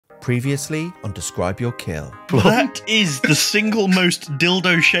Previously on Describe Your Kill. That is the single most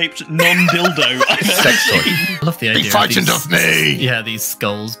dildo-shaped non-dildo I've ever seen. I love the idea. Be frightened of me! Yeah, these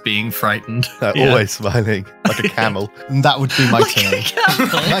skulls being frightened. They're always smiling, like a camel. That would be my turn.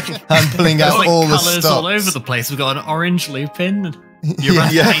 I'm pulling out like all the colours stops. all over the place. We've got an orange Lupin. You're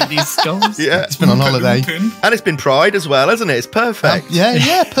about to paint these skulls? Yeah. It's been on holiday. And it's been Pride as well, hasn't it? It's perfect.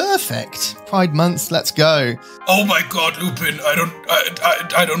 Yeah, perfect. Pride months, let's go. Oh my god, Lupin,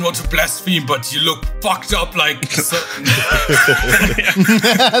 I don't want to blaspheme, but you look fucked up like certain...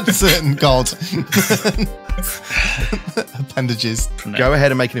 Certain god. Appendages. Go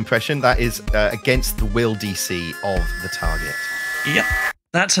ahead and make an impression. That is against the will DC of the target. Yep,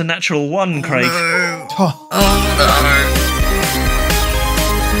 that's a natural 1, Craig. Oh.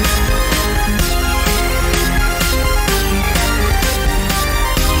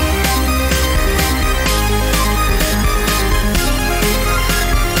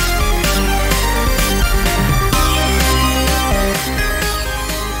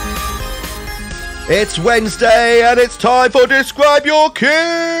 It's Wednesday and it's time for Describe Your Kill!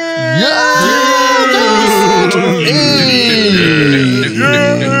 Yes.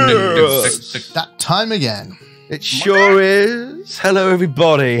 That time again. It sure is. Hello,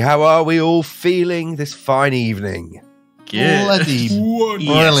 everybody. How are we all feeling this fine evening? Bloody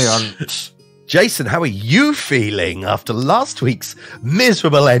brilliant. Jason, how are you feeling after last week's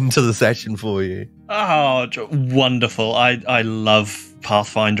miserable end to the session for you? Oh, wonderful. I love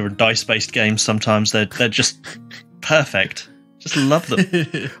Pathfinder and dice-based games sometimes. They're just perfect. Just love them.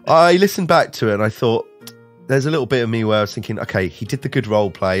 I listened back to it and I thought, there's a little bit of me where I was thinking, okay, he did the good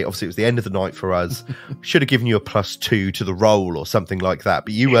role play. Obviously, it was the end of the night for us. Should have given you a +2 to the roll or something like that.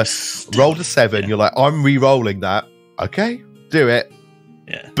 But you rolled a 7. Yeah. You're like, I'm re-rolling that. Okay, do it.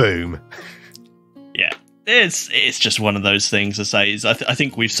 Yeah. Boom. Yeah. It's just one of those things, I say. I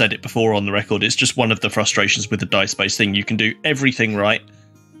think we've said it before on the record. It's just one of the frustrations with the dice-based thing. You can do everything right,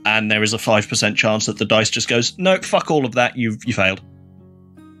 and there is a 5% chance that the dice just goes, no, fuck all of that, you failed.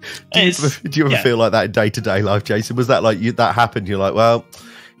 Do you ever feel like that in day-to-day life, Jason? Was that like that happened? You're like, well,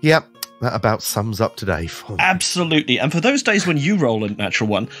 yep, that about sums up today for me. Absolutely. And for those days when you roll a natural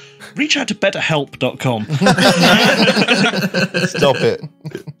 1, reach out to betterhelp.com. Stop it.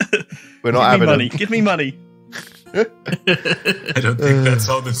 We're not having money. Give me money. I don't think that's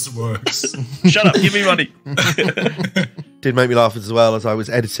how this works. Shut up, give me money. Did make me laugh as well as I was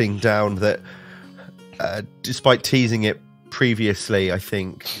editing down that despite teasing it previously, I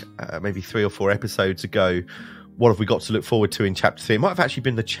think maybe 3 or 4 episodes ago, what have we got to look forward to in chapter 3? It might have actually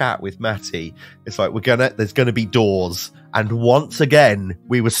been the chat with Matty. It's like there's gonna be doors, and once again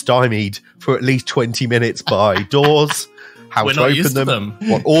we were stymied for at least 20 minutes by doors. How We're to not open used them, to them.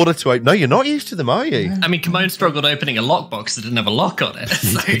 What order to open. No, you're not used to them, are you? I mean, Kimone struggled opening a lockbox that didn't have a lock on it.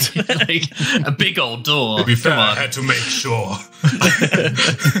 So, like, a big old door. To be fair, I had to make sure.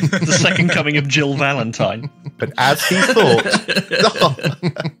 The second coming of Jill Valentine. But as he thought.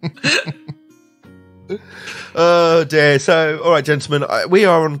 Oh dear. So, all right, gentlemen, we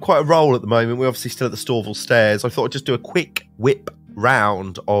are on quite a roll at the moment. We're obviously still at the Storval Stairs. I thought I'd just do a quick whip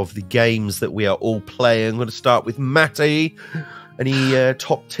round of the games that we are all playing. I'm going to start with Matty. Any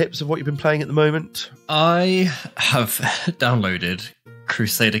top tips of what you've been playing at the moment? I have downloaded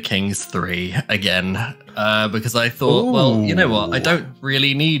Crusader Kings 3 again because I thought, well, you know what? I don't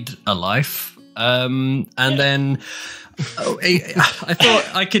really need a life. Then I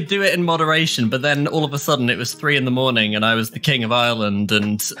thought I could do it in moderation, but then all of a sudden it was 3 a.m. and I was the King of Ireland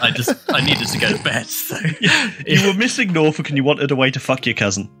and I needed to go to bed. So you were missing Norfolk and you wanted a way to fuck your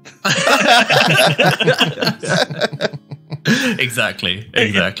cousin. Exactly.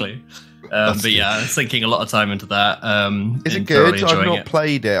 But yeah, I was sinking a lot of time into that. Is it good? I've not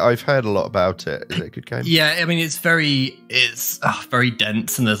played it. I've heard a lot about it. Is it a good game? Yeah, I mean, it's very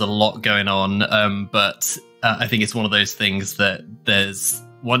dense and there's a lot going on. But I think it's one of those things that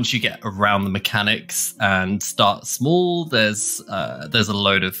once you get around the mechanics and start small, there's a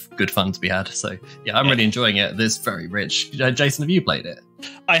load of good fun to be had. So yeah, I'm really enjoying it. It's very rich. Jason, have you played it?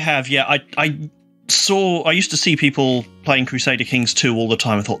 I have, yeah. I used to see people playing Crusader Kings 2 all the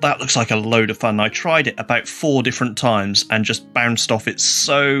time. I thought, that looks like a load of fun. I tried it about 4 different times and just bounced off it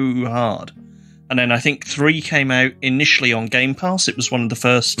so hard. And then I think 3 came out initially on Game Pass. It was one of the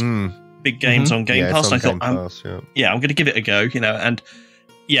first big games on Game Pass. And I thought, I'm going to give it a go, and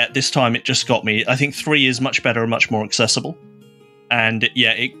yeah, this time it just got me. I think 3 is much better and much more accessible. And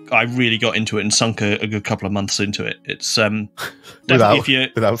I really got into it and sunk a good couple of months into it. It's without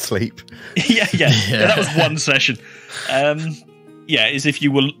sleep. Yeah, that was one session. Is if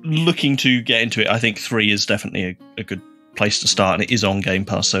you were looking to get into it, I think 3 is definitely a good place to start, and it is on Game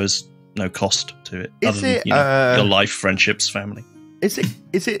Pass, so there's no cost to it. Is it, your life, friendships, family. Is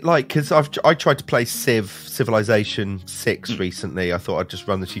it like, because I tried to play Civilization 6 recently. I thought I'd just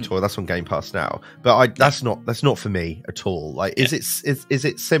run the tutorial. That's on Game Pass now, but that's not for me at all. Like, is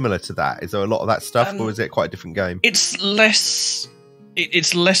it similar to that? Is there a lot of that stuff, or is it quite a different game? It's less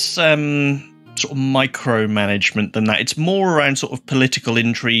sort of micromanagement than that. It's more around sort of political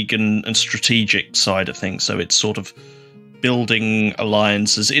intrigue and strategic side of things. So it's sort of building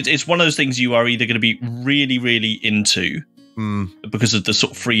alliances. It's one of those things you are either going to be really, really into. Because of the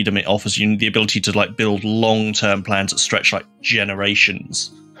sort of freedom it offers you, the ability to like build long-term plans that stretch like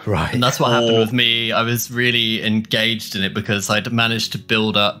generations. Right. And that's what happened with me. I was really engaged in it because I'd managed to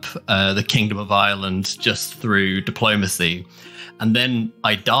build up the Kingdom of Ireland just through diplomacy. And then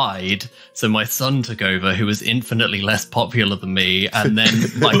I died, so my son took over, who was infinitely less popular than me. And then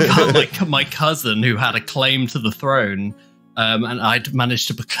my cousin, who had a claim to the throne, and I'd managed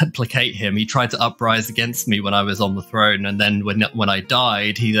to placate him. He tried to uprise against me when I was on the throne, and then when I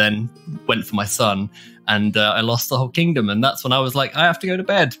died, he then went for my son, and I lost the whole kingdom. And that's when I was like, I have to go to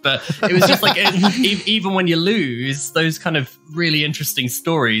bed. But it was just like, even when you lose, those kind of really interesting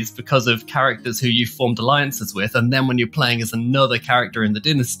stories because of characters who you formed alliances with, and then when you're playing as another character in the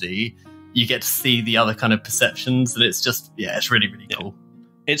dynasty, you get to see the other kind of perceptions, and it's just, it's really, really cool.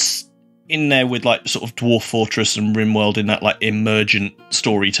 It's in there with like sort of Dwarf Fortress and RimWorld in that like emergent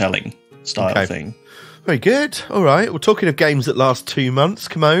storytelling style thing. Very good. All right. Well, talking of games that last 2 months,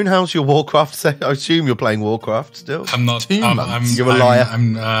 Kimone, how's your Warcraft? I assume you're playing Warcraft still. I'm not. You're a liar.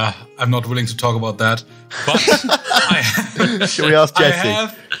 I'm not willing to talk about that. But shall we ask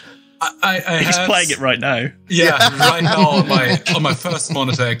Jesse? He's playing it right now. Yeah, right now on my first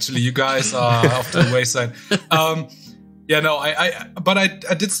monitor. Actually, you guys are off to the wayside. Yeah, no, I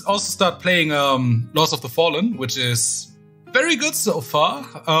did also start playing Lords of the Fallen, which is very good so far.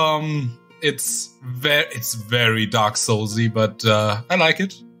 It's very Dark Soulsy, but I like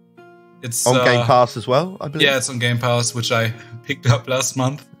it. It's on Game Pass as well, I believe. Yeah, it's on Game Pass, which I picked up last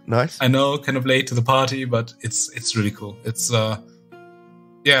month. Nice. I know, kind of late to the party, but it's really cool. It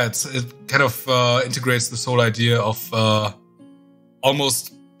kind of integrates this whole idea of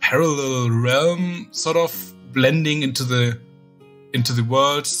almost parallel realm sort of blending into the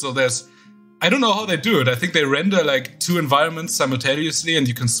world. So I don't know how they do it. I think they render like 2 environments simultaneously, and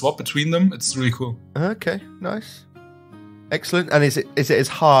you can swap between them. It's really cool. Okay, nice, excellent. And is it as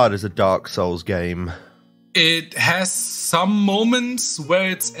hard as a Dark Souls game? It has some moments where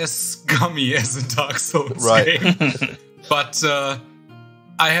it's as scummy as a Dark Souls game, but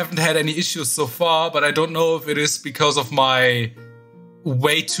I haven't had any issues so far. But I don't know if it is because of my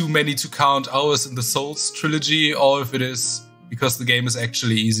way too many to count hours in the Souls trilogy, or if it is because the game is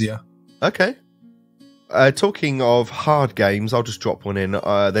actually easier. Okay. Talking of hard games, I'll just drop one in.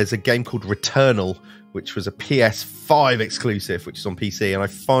 There's a game called Returnal, which was a PS5 exclusive, which is on PC, and I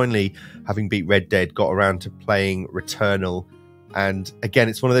finally, having beat Red Dead, got around to playing Returnal. And again,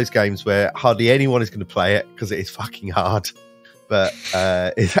 it's one of those games where hardly anyone is going to play it because it is fucking hard. But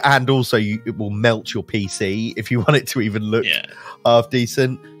and also it will melt your PC if you want it to even look half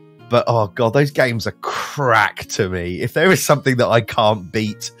decent. But oh god, those games are crack to me. If there is something that I can't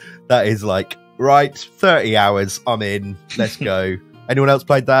beat, that is like, right, 30 hours, I'm in. Let's go. Anyone else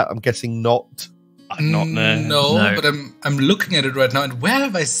played that? I'm guessing not. I'm not there. No, but I'm looking at it right now. And where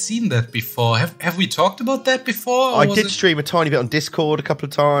have I seen that before? Have we talked about that before? I did stream a tiny bit on Discord a couple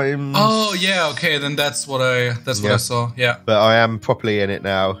of times. Oh yeah, okay, then that's what I saw. Yeah. But I am properly in it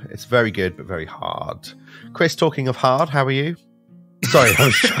now. It's very good, but very hard. Chris, talking of hard, how are you? Sorry,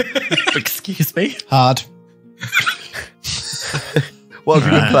 excuse me. Hard. What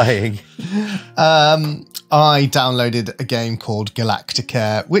have you been playing? I downloaded a game called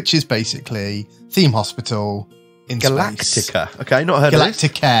Galactica, which is basically Theme Hospital in space. Galactica. Okay, not heard of this.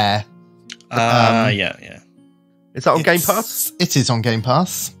 Galactica. Yeah. Is that on Game Pass? It is on Game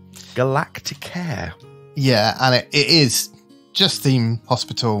Pass. Galactica. Yeah, and it is just Theme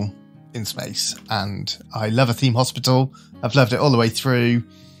Hospital in space. And I love a Theme Hospital. I've loved it all the way through.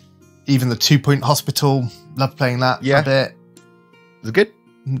 Even the 2 Point Hospital, love playing that for a bit. Is it good?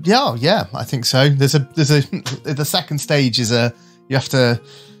 Yeah, I think so. There's a the second stage is you have to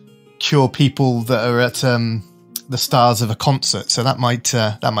cure people that are at the stars of a concert, so that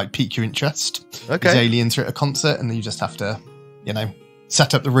might pique your interest. Okay. These aliens are at a concert, and you just have to,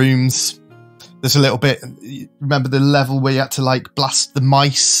 set up the rooms. There's a little bit. Remember the level where you had to like blast the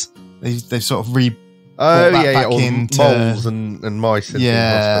mice? They sort of back into moles and mice. In the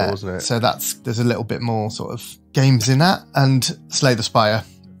hospital, wasn't it? So there's a little bit more sort of games in that, and Slay the Spire,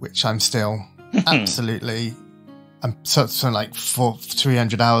 which I'm still absolutely I'm something like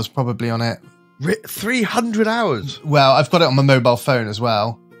 300 hours probably on it. 300 hours? Well, I've got it on my mobile phone as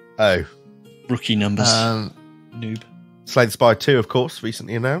well. Oh. Rookie numbers. Noob. Slay the Spire 2, of course,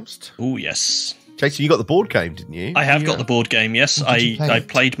 recently announced. Oh, yes. Jason, you got the board game, didn't you? I have got the board game, yes. I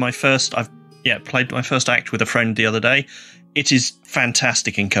played my first played my first act with a friend the other day. It is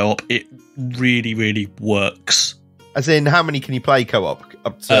fantastic in co-op. It really, really works. As in, how many can you play co-op?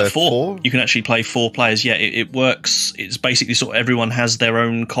 Up to 4? You can actually play 4 players. Yeah, it works. It's basically sort of everyone has their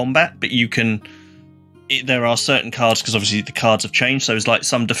own combat, but you can... there are certain cards, because obviously the cards have changed, so it's like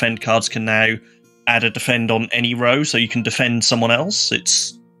some defend cards can now add a defend on any row, so you can defend someone else.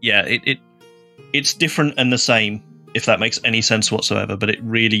 It's different and the same, if that makes any sense whatsoever, but it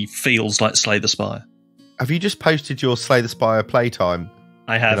really feels like Slay the Spire. Have you just posted your Slay the Spire playtime?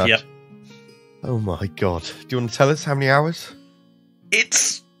 I have, yep. Oh my god. Do you want to tell us how many hours?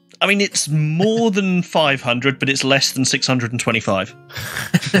 It's more than 500, but it's less than 625.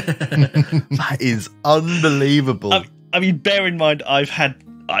 That is unbelievable. I mean, bear in mind, I've had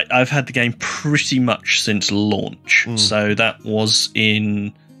the game pretty much since launch. So that was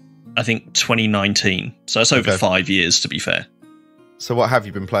in, I think, 2019. So that's over 5 years, to be fair. So what have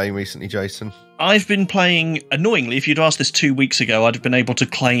you been playing recently, Jason? I've been playing, annoyingly, if you'd asked this 2 weeks ago, I'd have been able to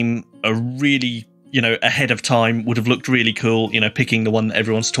claim a really, ahead of time, would have looked really cool, picking the one that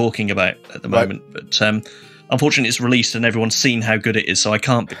everyone's talking about at the moment. But unfortunately, it's released and everyone's seen how good it is, so I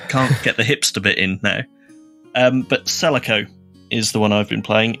can't get the hipster bit in now. But Celico is the one I've been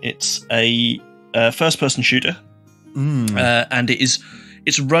playing. It's a first-person shooter, and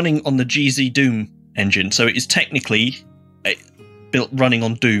it's running on the GZ Doom engine, so it is technically built running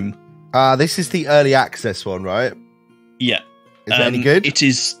on Doom. This is the early access one, right? Yeah. Is it any good? It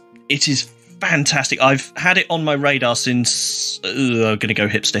is fantastic. I've had it on my radar since, I'm going to go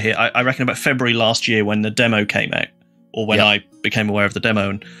hipster here, I reckon about February last year when the demo came out, or when I became aware of the demo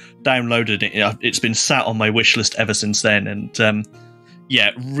and downloaded it. It's been sat on my wish list ever since then. And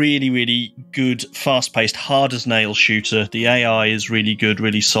really, really good, fast-paced, hard-as-nails shooter. The AI is really good,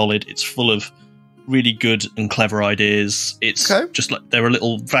 really solid. It's full of really good and clever ideas. It's just like there are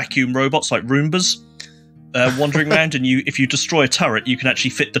little vacuum robots like Roombas wandering around, and if you destroy a turret, you can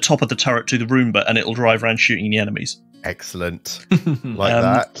actually fit the top of the turret to the Roomba and it'll drive around shooting the enemies. Excellent. Like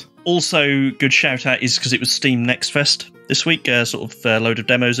that. Also, good shout out is because it was Steam Next Fest this week, sort of a load of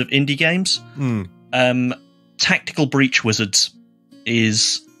demos of indie games. Tactical Breach Wizards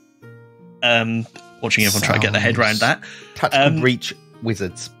is watching everyone try to get their head around that. Tactical Breach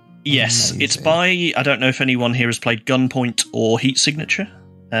Wizards. Yes, amazing. It's by, I don't know if anyone here has played Gunpoint or Heat Signature,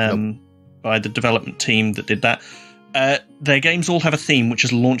 by the development team that did that. Their games all have a theme, which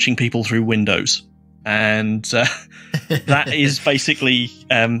is launching people through windows. And that is basically,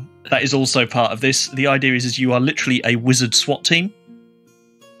 that is also part of this. The idea is you are literally a wizard SWAT team.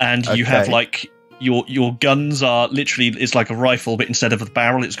 And you have like, your guns are literally, it's like a rifle, but instead of a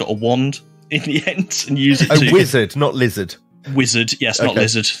barrel, it's got a wand in the end. And use it a wizard, not lizard. Wizard, yes, not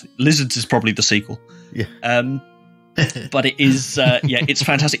lizard. Lizards is probably the sequel. Yeah. But it is, it's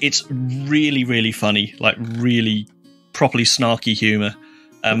fantastic. It's really, really funny, like really properly snarky humour.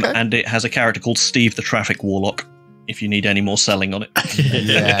 And it has a character called Steve the Traffic Warlock, if you need any more selling on it.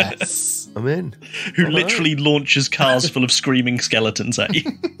 Yes. I'm in. Who literally launches cars full of screaming skeletons at you.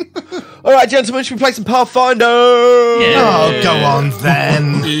 All right, gentlemen, should we play some Pathfinder? Yeah. Oh, go on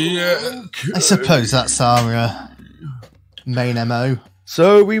then. Yeah. I suppose that's our main MO.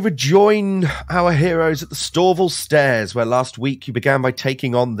 So we rejoin our heroes at the Storval Stairs, where last week you began by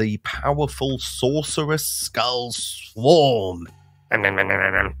taking on the powerful Sorceress Skull Swarm. And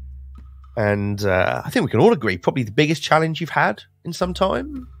I think we can all agree, probably the biggest challenge you've had in some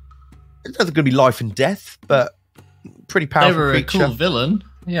time. It's not going to be life and death, but pretty powerful They were creature. a cool villain.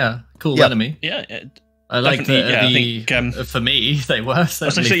 Yeah, cool enemy. Yeah, I like that. I think, for me, they were.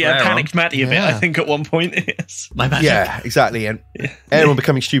 Panicked Matty a bit, I think, at one point. Yes. My bad. Yeah, exactly. And everyone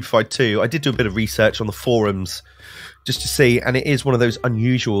becoming stupefied too. I did do a bit of research on the forums just to see, and it is one of those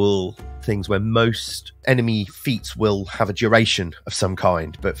unusual things where most enemy feats will have a duration of some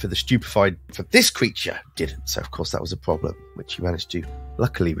kind, but for the stupefied, for this creature, didn't. So, of course, that was a problem, which you managed to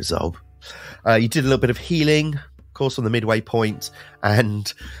luckily resolve. You did a little bit of healing, of course, on the midway point,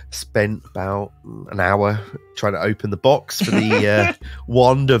 and spent about an hour trying to open the box for the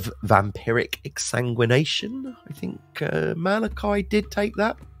Wand of Vampiric Exsanguination. I think Malachi did take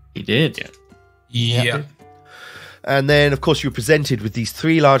that. He did. Yeah. And then, of course, you were presented with these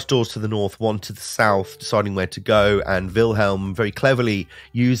 3 large doors to the north, 1 to the south, deciding where to go. And Wilhelm very cleverly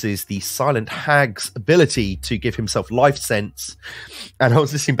uses the Silent Hag's ability to give himself life sense. And I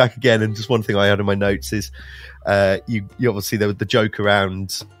was listening back again, and just one thing I had in my notes is you obviously, there was the joke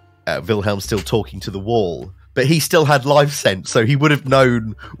around Wilhelm still talking to the wall. But he still had life sense, so he would have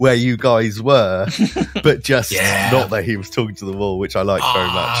known where you guys were, but just not that he was talking to the wall, which I liked very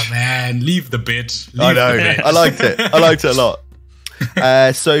much. Oh, man, leave the bit. I know. I liked it. I liked it a lot.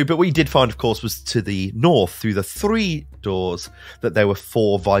 But what you did find, of course, was to the north, through the 3 doors, that there were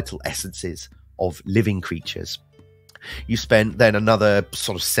 4 vital essences of living creatures. You spent then another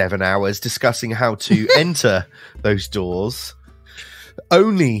sort of 7 hours discussing how to enter those doors,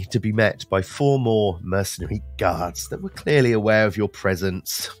 only to be met by 4 more mercenary guards that were clearly aware of your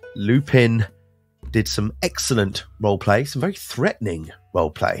presence. Lupin did some excellent roleplay, some very threatening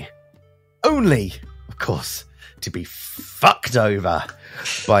roleplay, only, of course, to be fucked over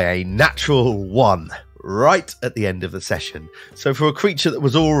by a natural 1 right at the end of the session. So for a creature that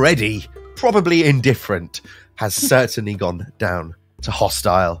was already probably indifferent, has certainly gone down to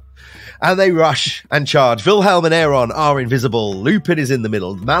hostile. And they rush and charge. Wilhelm and Aaron are invisible. Lupin is in the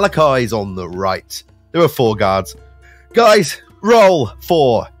middle. Malachi is on the right. There are 4 guards. Guys, roll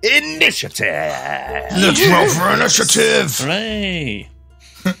for initiative. Let's roll for initiative. Hooray!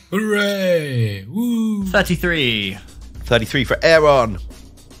 Hooray! Woo! 33. 33 for Aaron.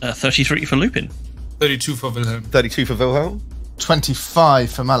 33 for Lupin. 32 for Wilhelm. 32 for Wilhelm.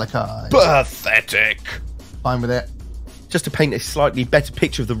 25 for Malachi. Pathetic. Fine with it. Just to paint a slightly better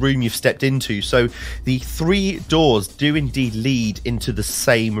picture of the room you've stepped into. So the 3 doors do indeed lead into the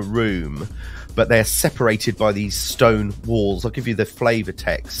same room, but they're separated by these stone walls. I'll give you the flavor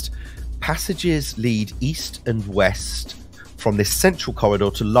text. Passages lead east and west from this central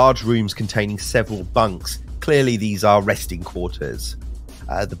corridor to large rooms containing several bunks. Clearly these are resting quarters.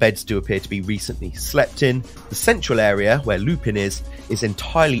 The beds do appear to be recently slept in. The central area where Lupin is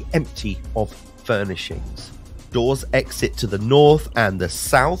entirely empty of furnishings. Doors exit to the north and the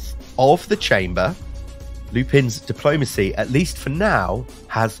south of the chamber. Lupin's diplomacy, at least for now,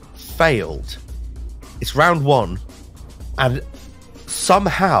 has failed. It's round 1, and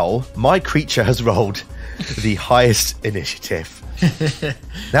somehow my creature has rolled the highest initiative.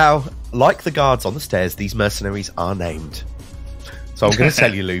 Now, like the guards on the stairs, these mercenaries are named. So I'm going to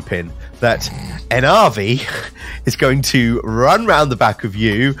tell you, Lupin, that Enarvi is going to run round the back of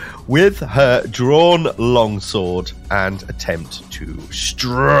you with her drawn longsword and attempt to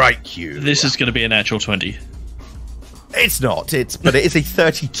strike you. This is going to be a natural 20. It's not. But it is a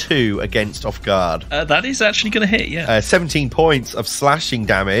 32 against off guard. That is actually going to hit, yeah. 17 points of slashing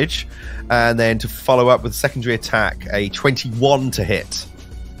damage, and then to follow up with a secondary attack, a 21 to hit.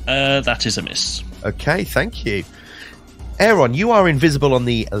 That is a miss. Okay, thank you. Aaron, you are invisible on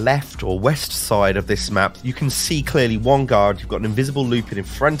the left or west side of this map. You can see clearly 1 guard. You've got an invisible Lupin in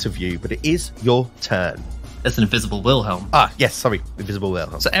front of you, but it is your turn. It's an invisible Wilhelm. Ah, yes, sorry, invisible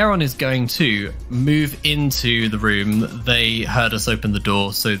Wilhelm. So Aaron is going to move into the room. They heard us open the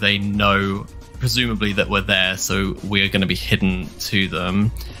door, so they know, presumably, that we're there, so we are going to be hidden to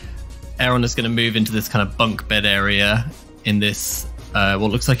them. Aaron is going to move into this kind of bunk bed area in this,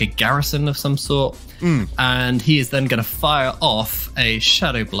 what looks like a garrison of some sort. And he is then going to fire off a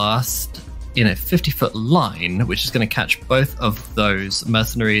Shadow Blast in a 50-foot line, which is going to catch both of those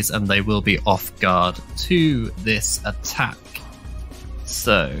mercenaries, and they will be off guard to this attack.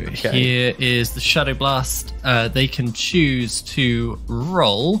 So here is the Shadow Blast. They can choose to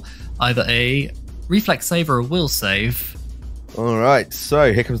roll either a reflex save or a will save. All right,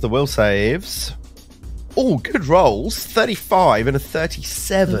 so here comes the will saves. Oh, good rolls. 35 and a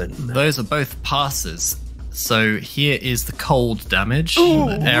 37. Those are both passes. So here is the cold damage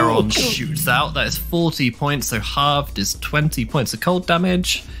that Aaron shoots out. That is 40 points, so halved is 20 points of cold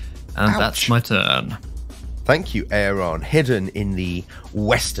damage. And that's my turn. Thank you, Aaron. Hidden in the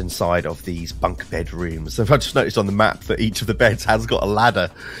western side of these bunk bed rooms. So I've just noticed on the map that each of the beds has got a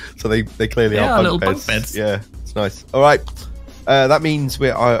ladder. So they clearly are little bunk bunk beds. Yeah, it's nice. All right. That means we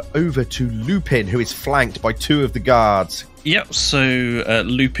are over to Lupin, who is flanked by 2 of the guards. Yep, so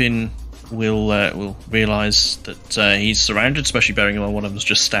Lupin will realise that he's surrounded, especially bearing in mind one of them's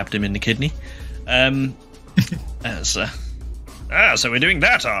just stabbed him in the kidney. So we're doing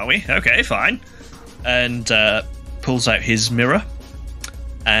that, are we? Okay, fine. And pulls out his mirror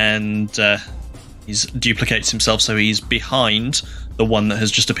and he duplicates himself so he's behind the one that has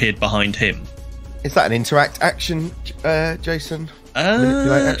just appeared behind him. Is that an interact action, Jason?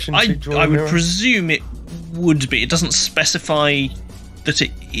 Manipulate action to draw I a would mirror? presume it would be. It doesn't specify that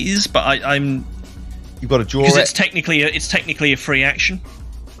it is, but I'm You've got to draw because it. it's technically a free action.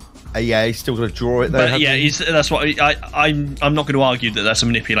 Yeah, he's still got to draw it though. But yeah, that's what I'm not going to argue that that's a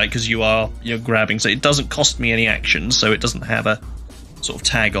manipulate because you're grabbing. So it doesn't cost me any actions, so it doesn't have a sort of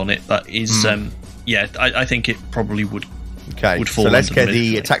tag on it. But is I think it probably would. Okay, would fall so let's under get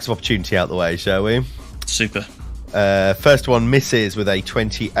the attacks of opportunity out the way, shall we? Super. First one misses with a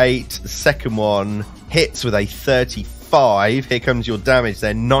 28. The second one hits with a 35. Here comes your damage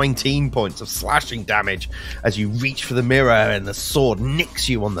then. 19 points of slashing damage as you reach for the mirror and the sword nicks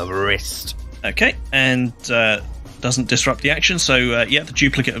you on the wrist. Okay, and doesn't disrupt the action. So, the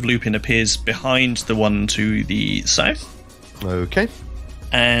duplicate of Lupin appears behind the one to the south. Okay.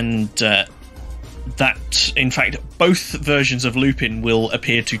 And that, in fact, both versions of Lupin will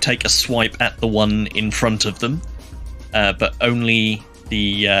appear to take a swipe at the one in front of them. But only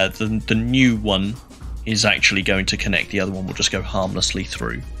the new one is actually going to connect. The other one will just go harmlessly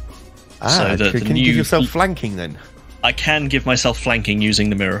through. So can you give yourself flanking then? I can give myself flanking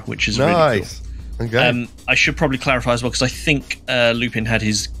using the mirror, which is nice. Really cool. Okay. I should probably clarify as well because I think Lupin had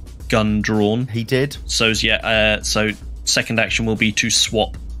his gun drawn. He did. So second action will be to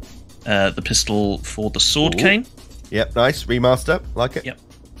swap the pistol for the sword cane. Yep, nice remaster, like it. Yep.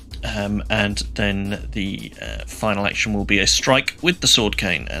 And then the final action will be a strike with the sword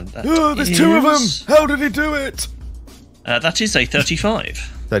cane, and that there's two of them. How did he do it? That is a 35.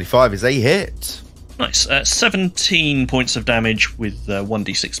 35 is a hit. Nice. 17 points of damage with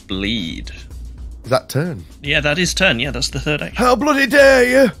 1d6 bleed. Is that turn? Yeah, that is turn. Yeah, that's the third action. How bloody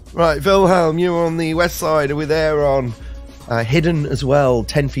dare you! Right, Wilhelm, you're on the west side with Aaron. Hidden as well,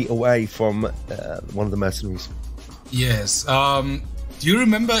 10 feet away from one of the mercenaries. Yes. Do you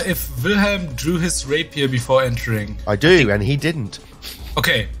remember if Wilhelm drew his rapier before entering? I do, and he didn't.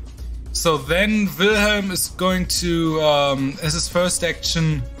 Okay. So then Wilhelm is going to, as his first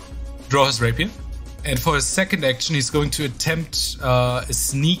action, draw his rapier. And for his second action, he's going to attempt a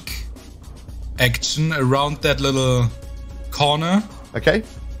sneak action around that little corner. Okay.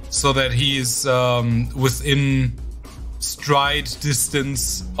 So that he is within stride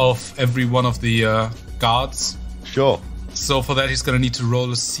distance of every one of the guards. Sure. So for that, he's going to need to roll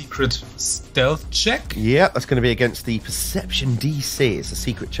a secret stealth check. Yeah, that's going to be against the perception DC. It's a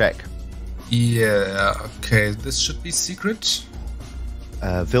secret check. Yeah, okay. This should be secret.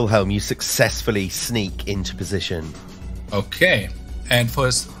 Wilhelm, you successfully sneak into position. Okay. And for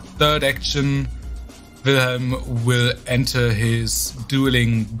his third action, Wilhelm will enter his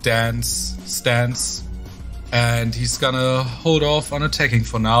dueling stance. And he's going to hold off on attacking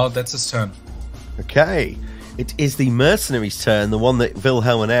for now. That's his turn. Okay. It is the mercenary's turn, the one that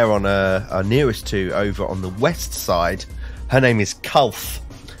Wilhelm and Aaron are nearest to over on the west side. Her name is Kalth.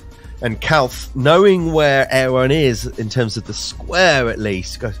 And Kalth, knowing where Aaron is in terms of the square at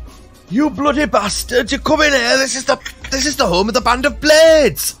least, goes, "You bloody bastard, you come in here, this is the home of the Band of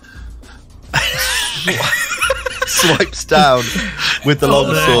Blades." Swipes down with the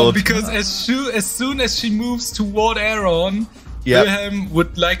long sword. Because as soon as she moves toward Aaron, yep. Wilhelm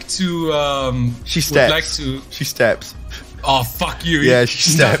would like to. She steps. She steps. Oh fuck you! Yeah, she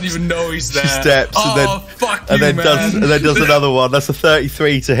steps. Doesn't even know he's there. She steps. Fuck you, man. Does another one. That's a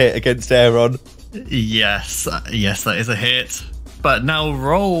 33 to hit against Aaron. Yes, that is a hit. But now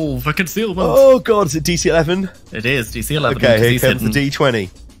roll for concealment. Oh god, is it DC 11? It is DC 11. Okay, here comes the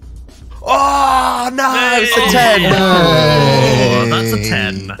D20. Oh no, it's a 10. Oh, that's a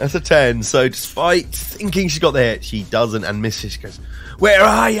 10. That's a 10. So despite thinking she got the hit, she doesn't and misses. She goes, "Where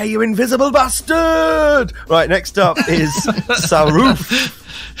are you, you invisible bastard?" Right, next up is Saruf.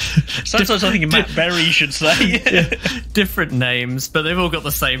 Sometimes I think Matt Berry should say. Different names, but they've all got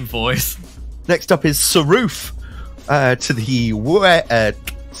the same voice. Next up is Saruf to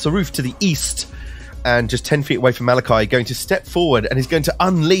the east. And just 10 feet away from Malachi, going to step forward and is going to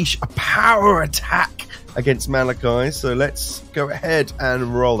unleash a power attack against Malachi. So let's go ahead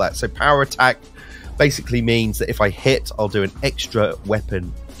and roll that. So power attack basically means that if I hit, I'll do an extra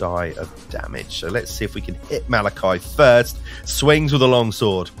weapon die of damage. So let's see if we can hit Malachi first. Swings with a long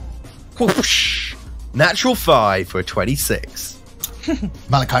sword. Whoosh. Natural 5 for a 26.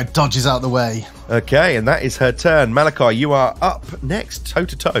 Malachi dodges out the way. Okay, and that is her turn. Malachi, you are up next,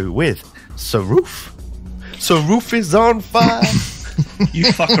 toe-to-toe with Saruf. Saruf is on fire. You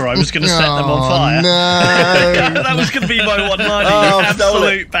fucker, I was going to set them on fire. No. That was going to be my one-liner, you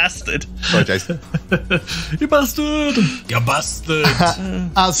absolute bastard. Sorry, Jason. You bastard! You bastard!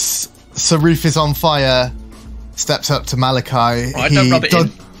 As Saruf is on fire, steps up to Malachi. Right, don't rub it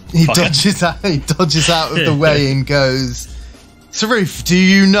in. He dodges out of the way and goes, "Saruf, do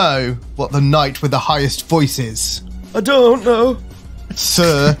you know what the knight with the highest voice is?" I don't know.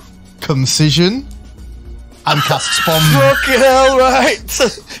 Circumcision. and cast Spawn. Fucking hell, right?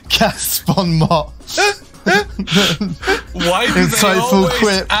 Cast Spawn Mott. Why do they Insightful always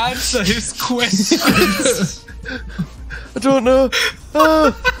quip. answer his questions? I don't know.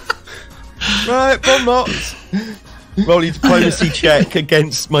 Right, Bon Mott. Roll your diplomacy check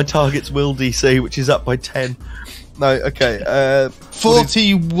against my target's will DC, which is up by 10. No, okay.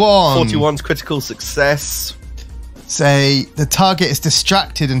 41. 41's critical success. Say the target is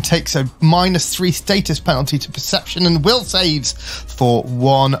distracted and takes a -3 status penalty to perception and will saves for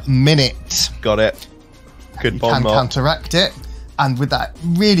 1 minute. Got it. Good You Bon can Mott. counteract it. And with that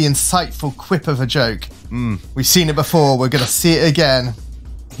really insightful quip of a joke, we've seen it before, we're going to see it again.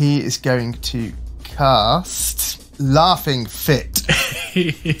 He is going to cast Laughing Fit.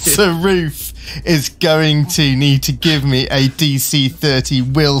 Saroof is going to need to give me a DC 30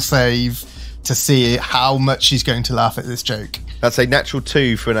 will save to see how much she's going to laugh at this joke. That's a natural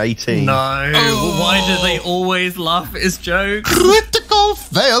 2 for an 18. No, why do they always laugh at his jokes? Critical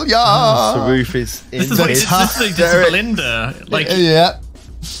failure! Saroof is in This is like his this is Belinda. Like, Yeah.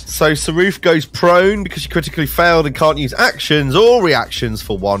 So Saroof goes prone because she critically failed and can't use actions or reactions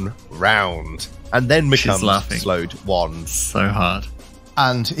for 1 round. And then becomes laughing. slowed 1. so hard.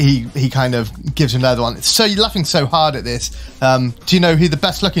 And he kind of gives him another one. So you're laughing so hard at this. Do you know who the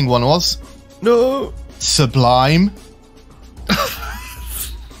best looking one was? No. Sublime.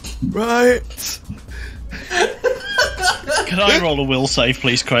 Right. Can I roll a will save,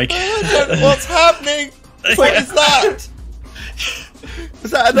 please, Craig? What's happening? What is that?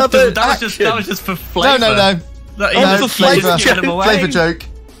 Was that another That was just for flavour. No. That, No, for flavour. Get him away. Flavour joke.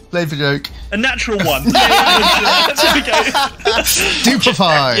 Flavour joke. A natural 1. There we go.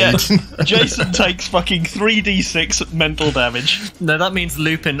 Stupefied. Yeah. Jason takes fucking 3d6 mental damage. No, that means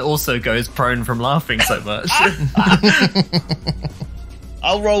Lupin also goes prone from laughing so much.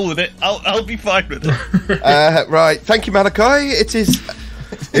 I'll roll with it. I'll be fine with it. Right. Thank you, Malachi. It's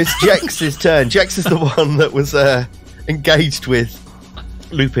Jex's turn. Jex is the one that was engaged with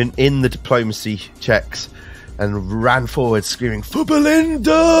Lupin in the diplomacy checks and ran forward screaming, "For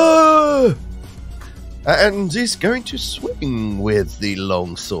Belinda!" And he's going to swing with the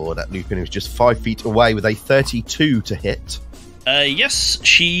long sword at Lupin, who's just 5 feet away with a 32 to hit. Yes,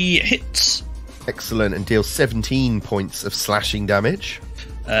 she hits. Excellent, and deals 17 points of slashing damage.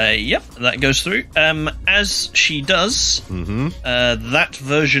 Yep, that goes through. As she does, that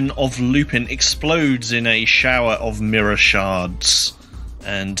version of Lupin explodes in a shower of mirror shards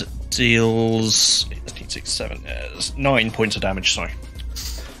and deals 9 points of damage. Sorry.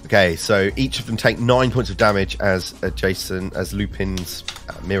 Okay, so each of them take 9 points of damage as Lupin's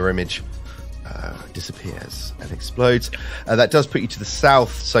mirror image disappears and explodes. That does put you to the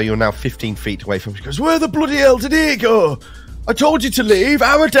south, so you're now 15 feet away from him. She goes, "Where the bloody hell did he go? I told you to leave.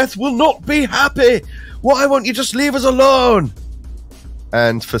 Our death will not be happy. Why won't you just leave us alone?"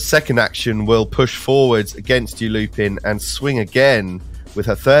 And for second action, we'll push forwards against you, Lupin, and swing again with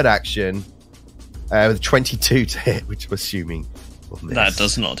her third action with 22 to hit, which I'm assuming will miss. That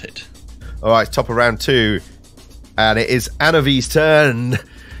does not hit. All right, top of round 2. And it is Anavi's turn.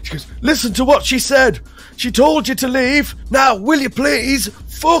 She goes, "Listen to what she said. She told you to leave. Now, will you please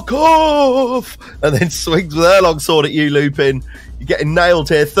fuck off?" And then swings with her long sword at you, Lupin. You're getting nailed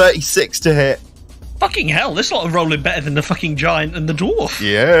here. 36 to hit. Fucking hell, this lot are rolling better than the fucking giant and the dwarf.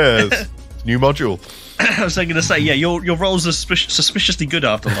 Yes. New module. I was going to say, yeah, your rolls are suspiciously good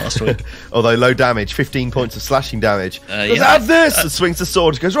after last week. Although low damage, 15 points of slashing damage. Goes, yeah. "Have this!" And swings the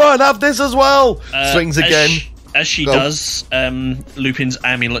sword. She goes, "Right, have this as well." Swings again. As she does, Lupin's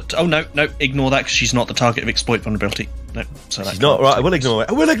amulet. Oh, no, ignore that because she's not the target of exploit vulnerability. No, so She's not right. I will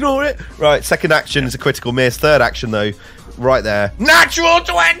ignore it. Right, second action is a critical miss. Third action, though, right there. Natural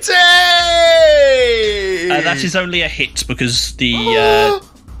 20! That is only a hit because the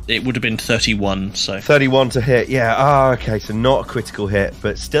it would have been 31. So 31 to hit. Yeah. Okay. So not a critical hit,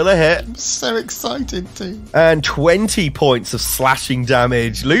 but still a hit. I'm so excited too. And 20 points of slashing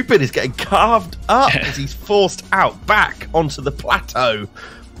damage. Lupin is getting carved up as he's forced out back onto the plateau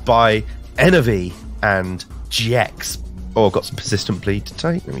by Enevi and Jex. Oh, I've got some persistent bleed to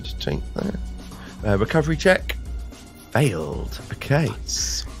take. Let me just take that. Recovery check. Failed. Okay.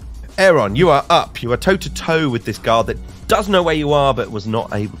 Aaron, you are up. You are toe-to-toe with this guard that does know where you are, but was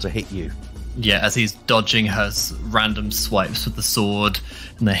not able to hit you. Yeah, as he's dodging her random swipes with the sword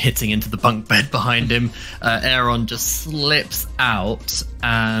and they're hitting into the bunk bed behind him, Aaron just slips out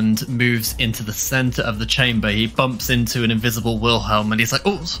and moves into the center of the chamber. He bumps into an invisible Wilhelm and he's like,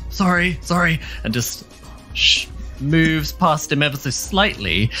 "Oh, sorry," and just moves past him ever so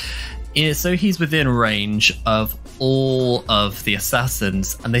slightly. Yeah, so he's within range of all of the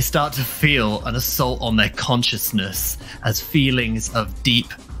assassins, and they start to feel an assault on their consciousness as feelings of deep,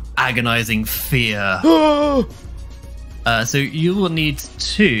 agonizing fear. So you will need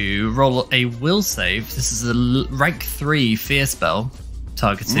to roll a will save. This is a rank 3 fear spell,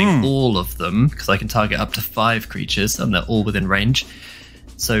 targeting all of them, because I can target up to 5 creatures, and they're all within range.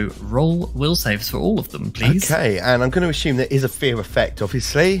 So roll will saves for all of them, please. Okay, and I'm going to assume there is a fear effect,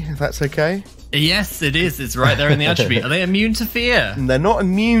 obviously, if that's okay. Yes, it is. It's right there in the attribute. Are they immune to fear? And they're not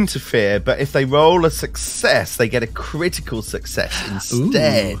immune to fear, but if they roll a success, they get a critical success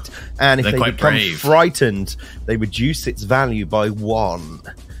instead. Ooh. And if They're they quite become brave. frightened, they reduce its value by 1.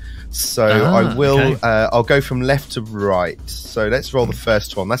 So I will. okay. I'll go from left to right. So let's roll the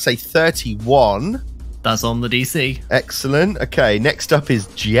first one. That's a 31. That's on the DC. Excellent. Okay, next up is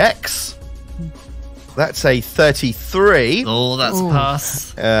Jex. That's a 33. Oh, that's a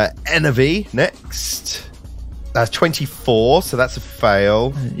pass. Enevi next. That's 24, so that's a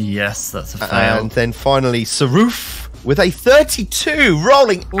fail. Yes, that's a fail. And then finally, Saruf with a 32,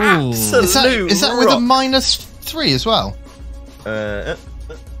 rolling absolute Is that with a rock. -3 as well?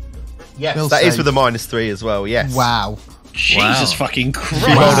 Yes, Will that is save. with a -3 as well, yes. Wow. Jesus Wow. fucking Christ.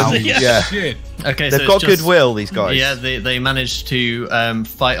 Wow. Yeah. Shit. Okay, They've so got it's just- goodwill, these guys. Yeah, they managed to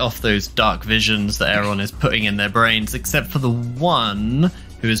fight off those dark visions that everyone is putting in their brains, except for the one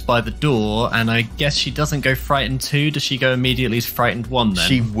who is by the door, and I guess she doesn't go frightened 2. Does she go immediately to frightened 1 then?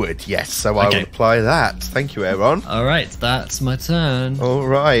 She would, yes. So I Okay. will apply that. Thank you, Aaron. All right, that's my turn. All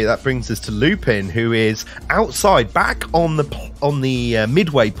right, that brings us to Lupin, who is outside, back on the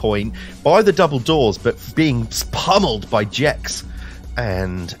midway point by the double doors, but being pummeled by Jex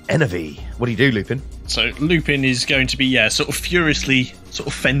and Enevi. What do you do, Lupin? So Lupin is going to be, sort of furiously sort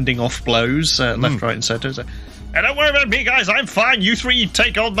of fending off blows left, right, and centre. So, don't worry about me, guys. I'm fine. You three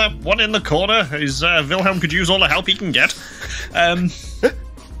take on that one in the corner. Wilhelm could use all the help he can get. And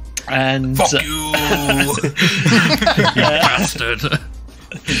Fuck you, Bastard.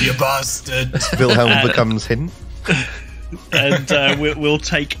 you bastard. Wilhelm becomes hidden. and we'll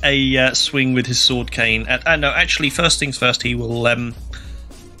take a swing with his sword cane. No, actually, first things first. He will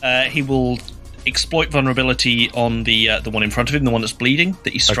exploit vulnerability on the one in front of him, the one that's bleeding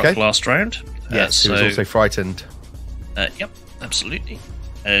that he struck Okay. last round. Yes, he was also frightened. Yep, absolutely.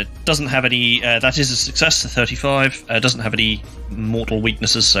 Doesn't have any. That is a success. The 35 doesn't have any mortal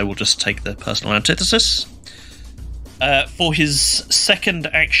weaknesses, so we'll just take the personal antithesis. For his second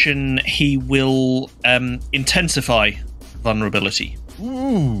action, he will intensify vulnerability.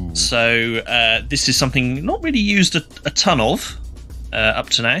 Ooh. So this is something not really used a ton of up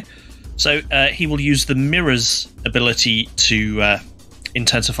to now. So he will use the mirror's ability to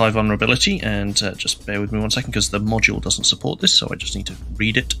intensify vulnerability, and just bear with me 1 second because the module doesn't support this, so I just need to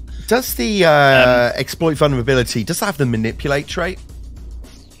read it. Does the exploit vulnerability, does that have the manipulate trait?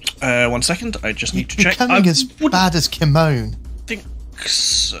 1 second, I just need to check. Becoming as bad as Kimone. think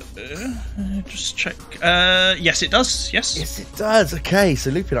so. Just check. Yes, it does. Yes. Yes, it does. Okay, so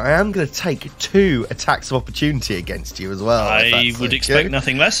Lupin, I am going to take 2 attacks of opportunity against you as well. if I that's would okay. expect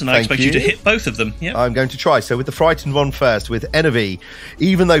nothing less, and I Thank expect you to you. hit both of them. Yeah. I'm going to try. So with the frightened one first, with Enevi,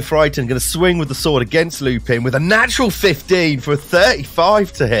 even though frightened, going to swing with the sword against Lupin with a natural 15 for a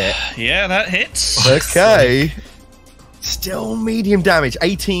 35 to hit. Yeah, that hits. Okay. Still medium damage,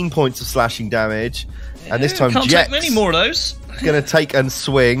 18 points of slashing damage. And this time Can't Jet's take many more of those. going to take and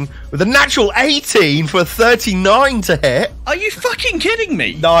swing with a natural 18 for a 39 to hit. Are you fucking kidding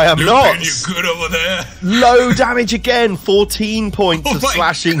me? No, I am not. Lupin, you good over there? Low damage again, 14 points Oh of my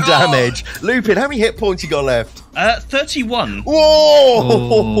slashing God. damage. Lupin, how many hit points you got left? 31.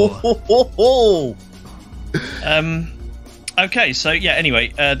 Whoa! Okay, so yeah, anyway,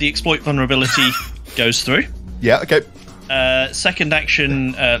 the exploit vulnerability goes through. Yeah, okay. Second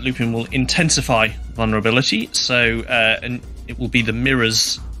action, Lupin will intensify vulnerability, so and it will be the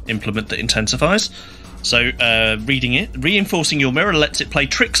mirror's implement that intensifies. So, reading it, reinforcing your mirror lets it play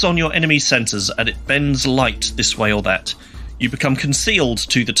tricks on your enemy's senses, and it bends light this way or that. You become concealed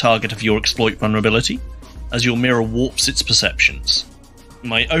to the target of your exploit vulnerability, as your mirror warps its perceptions.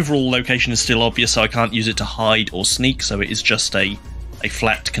 My overall location is still obvious, so I can't use it to hide or sneak, so it is just a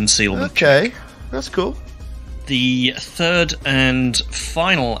flat concealment. Okay, that's cool. The third and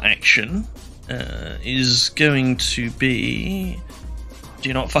final action is going to be... Do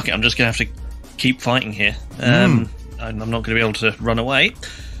you know what? Fuck it, I'm just going to have to keep fighting here. I'm not going to be able to run away.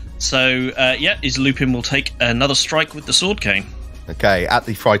 So, is Lupin will take another strike with the sword cane. Okay, at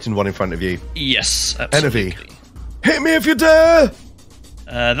the frightened one in front of you. Yes, absolutely. Enevi. Hit me if you dare!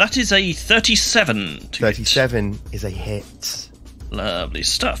 That is a 37. 37 is a hit. Lovely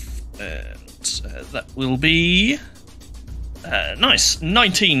stuff. That will be nice.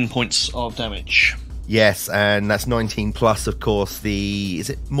 19 points of damage. Yes, and that's 19 plus, of course, is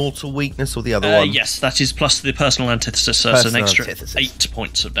it mortal weakness or the other one? Yes, that is plus the personal antithesis, so it's an extra antithesis. 8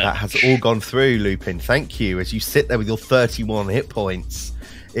 points of damage. That has all gone through, Lupin. Thank you. As you sit there with your 31 hit points,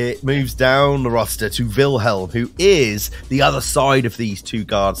 it moves down the roster to Wilhelm, who is the other side of these two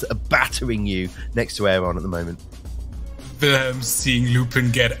guards that are battering you next to Aaron at the moment. Wilhelm seeing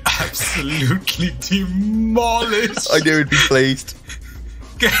Lupin get absolutely demolished. I knew he'd be pleased.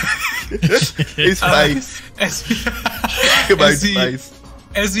 His face.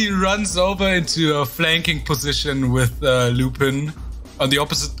 As he runs over into a flanking position with Lupin on the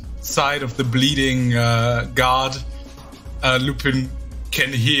opposite side of the bleeding guard, Lupin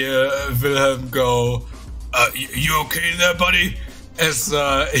can hear Wilhelm go, "You okay there, buddy?" As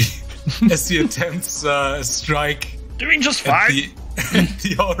he attempts a strike. Doing just fine.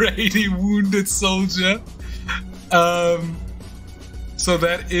 The already wounded soldier. So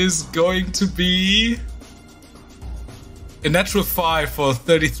that is going to be a natural 5 for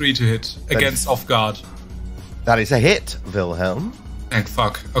 33 to hit against off guard. That is a hit, Wilhelm. Thank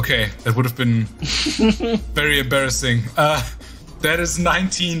fuck. Okay, that would have been very embarrassing. That is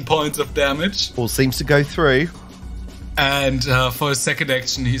 19 points of damage. All seems to go through. And for his second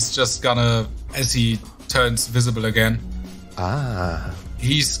action, he's just gonna, as he turns visible again,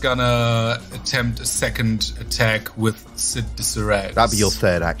 he's gonna attempt a second attack with Sid Disarray. That'd be your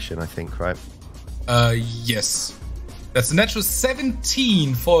third action, I think, right? Yes. That's a natural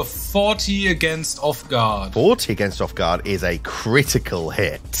 17 for 40 against off guard. 40 against off guard is a critical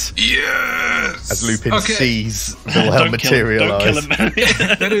hit. Yes! As Lupin sees Wilhelm materialize. Don't kill him, man.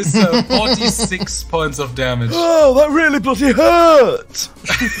 That is 46 points of damage. Oh, that really bloody hurt!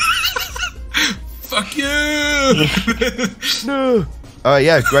 Fuck you! No. Oh,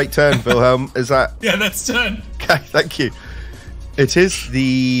 yeah, great turn, Wilhelm. Is that... Yeah, that's turn. Okay, thank you. It is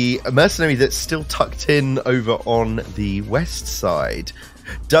the mercenary that's still tucked in over on the west side.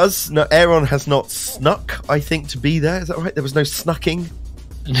 Aaron has not snuck, I think, to be there. Is that right? There was no snucking?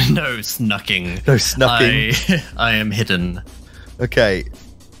 No snucking. No snucking. I am hidden. Okay.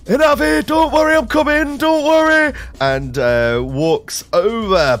 Inavi, don't worry, I'm coming, don't worry. And walks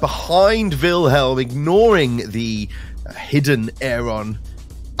over behind Wilhelm, ignoring the hidden Aaron,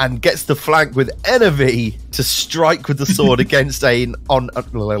 and gets the flank with Enavi to strike with the sword against an off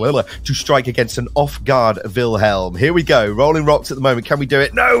guard Wilhelm. Here we go, rolling rocks at the moment. Can we do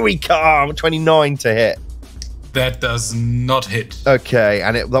it? No, we can't. 29 to hit. That does not hit. Okay,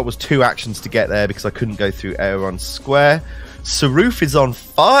 and that was 2 actions to get there because I couldn't go through Aaron's square. Saruf is on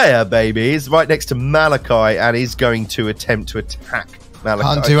fire, baby. He's right next to Malachi and he's going to attempt to attack Malachi.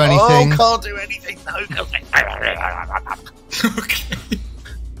 Can't do anything. Oh, can't do anything. No. Okay.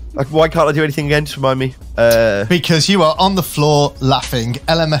 Why can't I do anything again? Just remind me. Because you are on the floor laughing.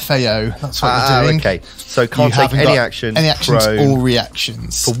 LMFAO. That's what you're doing. Okay, so can't take any actions. Any actions prone or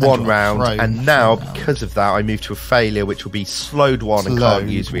reactions. for one round. And now, because of that, I move to a failure, which will be slowed one and can't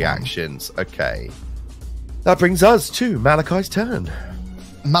use reactions. Okay. That brings us to Malachi's turn.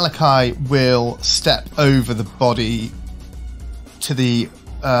 Malachi will step over the body to the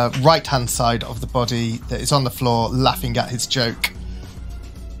right-hand side of the body that is on the floor, laughing at his joke.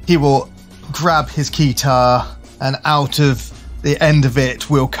 He will grab his guitar, and out of the end of it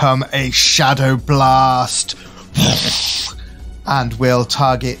will come a shadow blast, and will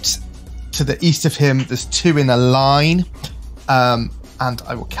target to the east of him. There's 2 in a line, and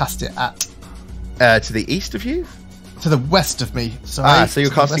I will cast it at to the east of you? To the west of me. Sorry, so you're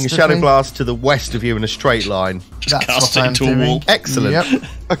casting a shadow blast to the west of you in a straight line. Just cast it into a wall. Excellent. Yep.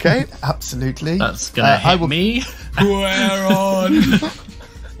 Okay. Absolutely. That's gonna hit me. Where on?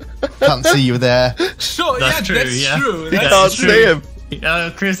 Can't see you there. Sure, That's true, that's yeah. true. Can't That's see true.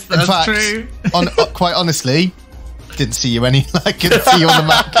 him. Chris, In that's fact, true. Quite honestly, didn't see you any. I couldn't see you on the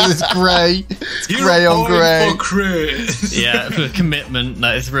map because it's grey. It's Hero grey on point grey. for Chris. Yeah, for commitment.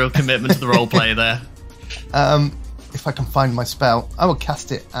 That is real commitment to the role play there. If I can find my spell, I will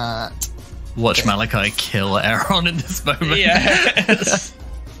cast it at. Watch Malachi kill Aaron in this moment. Yes.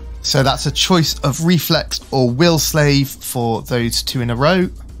 So that's a choice of reflex or will slave for those 2 in a row.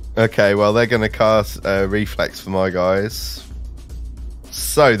 Okay, well, they're going to cast reflex for my guys.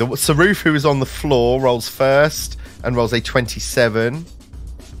 So, the Saruf, who is on the floor, rolls first and rolls a 27.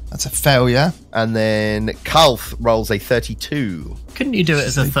 That's a failure. And then Kalf rolls a 32. Couldn't you do it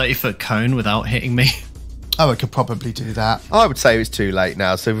as a 30-foot cone without hitting me? Oh, I could probably do that. I would say it's too late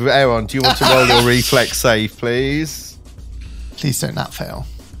now. So, Aaron, do you want to roll your reflex save, please? Please don't that fail.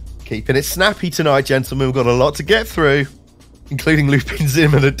 Keeping it snappy tonight, gentlemen. We've got a lot to get through. including Lupin's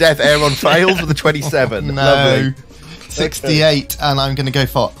imminent death. Aaron fails with a 27. No. Lovely. 68, and I'm going to go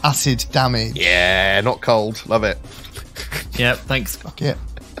for acid damage. Yeah, not cold. Love it. Yep, thanks. Fuck it.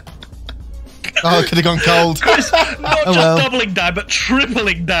 Oh, I could have gone cold. Chris, not just well. doubling down, but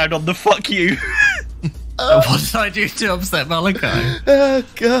tripling down on the fuck you. What did I do to upset Malachi? Oh,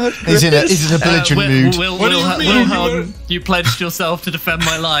 God. He's in a belligerent mood. Wilhelm, you pledged yourself to defend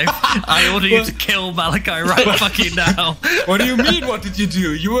my life. I order you to kill Malachi right fucking now. What do you mean? What did you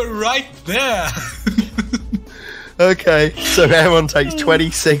do? You were right there. Okay, so Aaron takes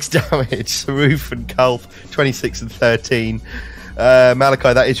 26 damage. Saruf and Kulf, 26 and 13.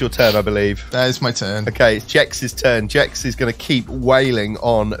 Malachi, that is your turn, I believe. That is my turn. Okay, it's Jex's turn. Jex is going to keep wailing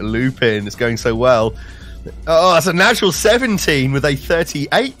on Lupin. It's going so well. Oh, that's a natural 17 with a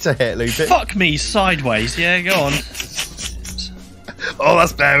 38 to hit, Lupin. Fuck me sideways. Yeah, go on. Oh,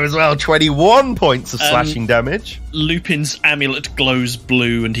 that's better as well. 21 points of slashing damage. Lupin's amulet glows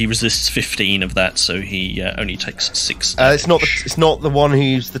blue, and he resists 15 of that, so he only takes 6. It's not the one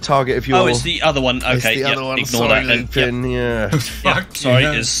who's the target of your... Oh, it's the other one. Okay, it's the other one. Ignore Sorry, that. Lupin, yeah. Fuck Sorry,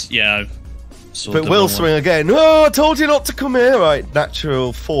 yeah. But we'll swing again. Oh, I told you not to come here. Right,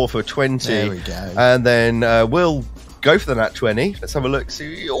 natural 4 for 20. There we go. And then we'll go for the nat 20. Let's have a look.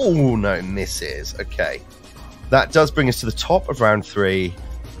 See. Oh, no, misses. Okay. That does bring us to the top of round 3.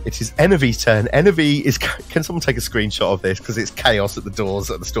 It is Enevy's turn. Enevy is... Can someone take a screenshot of this? Because it's chaos at the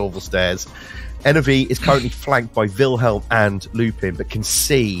doors at the Storval stairs. Enevy is currently flanked by Wilhelm and Lupin, but can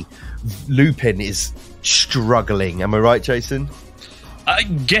see Lupin is struggling. Am I right, Jason?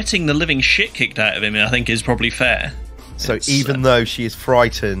 Getting the living shit kicked out of him, I think, is probably fair. So even though she is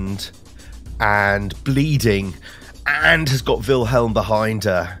frightened and bleeding and has got Wilhelm behind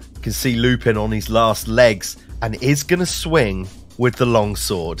her, you can see Lupin on his last legs and is going to swing with the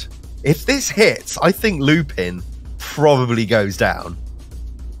longsword. If this hits, I think Lupin probably goes down.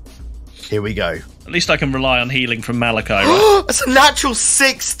 Here we go. At least I can rely on healing from Malachi, right? That's a natural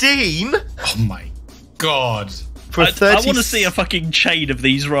 16! Oh my god. For I want to see a fucking chain of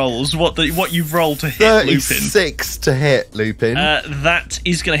these rolls. What you've rolled to hit Lupin. 36 to hit Lupin. That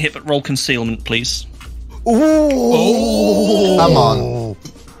is going to hit, but roll concealment, please. Ooh. Come on.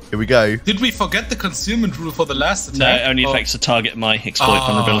 Here we go. Did we forget the concealment rule for the last No, attack? it only affects the target my exploit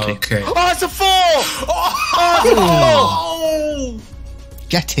vulnerability. Okay. Oh, it's a 4! Oh!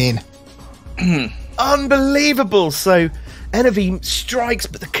 Get in. Unbelievable. So Enevy strikes,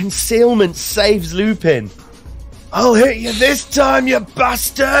 but the concealment saves Lupin. I'll hit you this time, you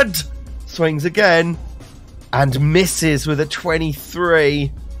bastard! Swings again and misses with a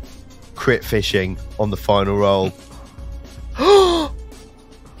 23. Crit fishing on the final roll.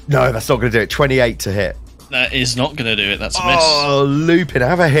 No, that's not going to do it. 28 to hit. That is not going to do it. That's a miss. Oh, Lupin,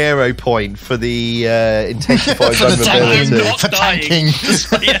 have a hero point for the intensified For the vulnerability. Not For dying.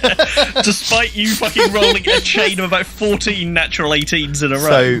 tanking. Despite you fucking rolling a chain of about 14 natural 18s in a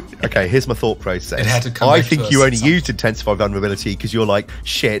row. So, okay, here's my thought process. It had to come I back think to you us only at some used intensified vulnerability because you're like,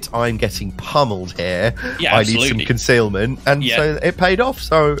 shit, I'm getting pummeled here. Yeah, I need some absolutely. concealment. And Yeah. so it paid off.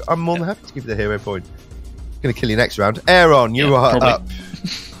 So I'm more than happy to give you the hero point. Going to kill you next round. Aaron, you Yeah, are probably. up.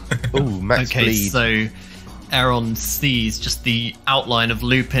 Ooh, max Okay, bleed. so Aaron sees just the outline of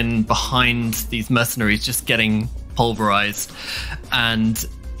Lupin behind these mercenaries just getting pulverized, and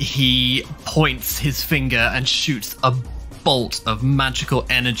he points his finger and shoots a bolt of magical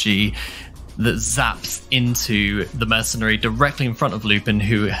energy that zaps into the mercenary directly in front of Lupin,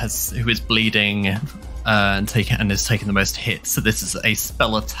 who is bleeding and is taking the most hits. So this is a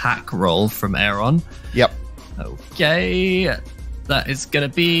spell attack roll from Aaron. Yep. Okay. That is going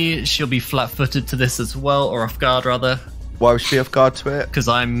to be... She'll be flat-footed to this as well, or off guard, rather, Why was she off guard to it? because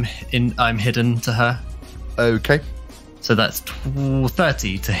I'm hidden to her. Okay. So that's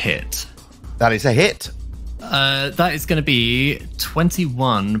 30 to hit. That is a hit. That is going to be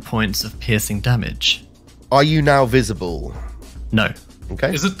 21 points of piercing damage. Are you now visible? No,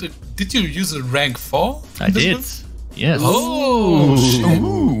 Okay. Is it? Did you use a rank 4? I did. Yes. Oh, shit.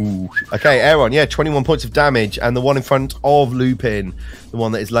 Ooh. Okay, Aaron, yeah, 21 points of damage, and the one in front of Lupin, the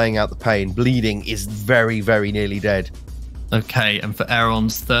one that is laying out the pain, bleeding, is very, very nearly dead. Okay, and for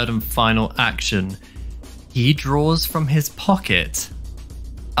Aaron's third and final action, he draws from his pocket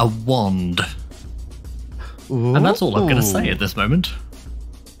a wand. And that's all I'm going to say at this moment.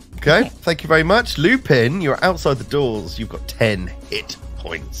 Okay, thank you very much. Lupin, you're outside the doors. You've got 10 hit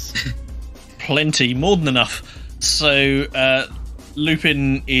points. Plenty, more than enough. So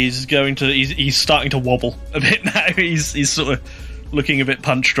Lupin is going to... He's starting to wobble a bit now. He's sort of looking a bit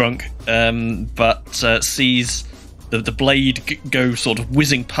punch drunk, but sees the blade go sort of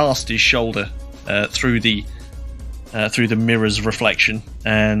whizzing past his shoulder through the through the mirror's reflection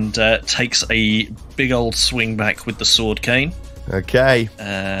and takes a big old swing back with the sword cane. Okay.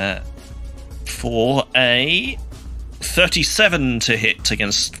 For a 37 to hit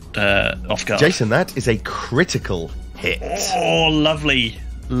against off guard. Jason, that is a critical hit. Oh, lovely.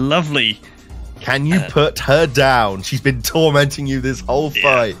 Lovely. Can you put her down? She's been tormenting you this whole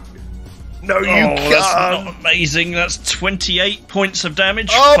fight. No, you can't. That's not amazing. That's 28 points of damage.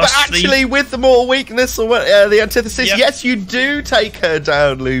 Oh, but actually, with the mortal weakness or the antithesis, Yep. yes, you do take her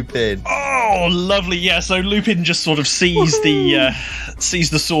down, Lupin. Oh, lovely. Yeah, so Lupin just sort of sees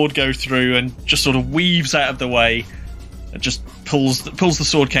the sword go through and just sort of weaves out of the way and just pulls the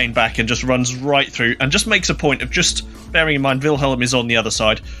sword cane back and just runs right through and just makes a point of just bearing in mind Wilhelm is on the other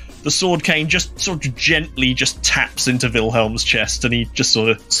side. The sword cane just sort of gently just taps into Wilhelm's chest and he just sort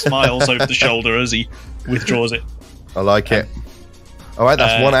of smiles over the shoulder as he withdraws it. I like it. All right,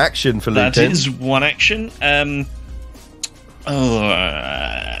 that's one action for Lupin. That is one action.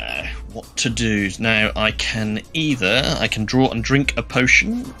 What to do now? I can draw and drink a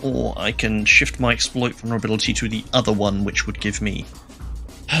potion, or I can shift my exploit vulnerability to the other one, which would give me,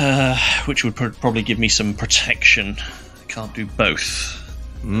 probably give me some protection. I can't do both.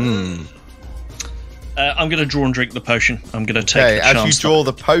 I'm going to draw and drink the potion. I'm going to take the chance. As you draw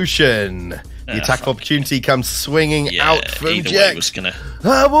the potion, the attack of opportunity comes swinging out from either way Jack. was gonna...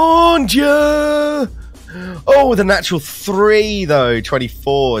 I warned you! Oh, with a natural 3, though.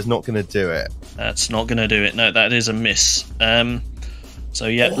 24 is not going to do it. That's not going to do it. No, that is a miss. So,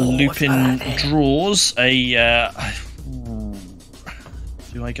 Lupin draws a...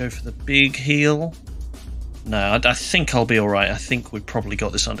 do I go for the big heal? No, I think I'll be alright. I think we've probably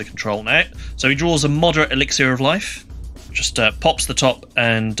got this under control now. So he draws a moderate elixir of life, just pops the top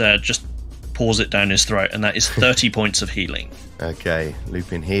and just pours it down his throat, and that is 30 points of healing. Okay,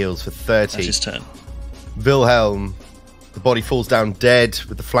 Lupin heals for 30. That's his turn. Wilhelm, the body falls down dead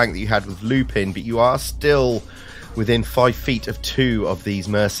with the flank that you had with Lupin, but you are still within 5 feet of 2 of these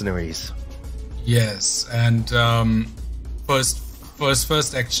mercenaries. Yes, and for his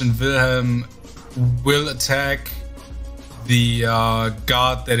first action, Wilhelm will attack the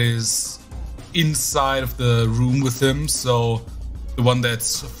guard that is inside of the room with him, so the one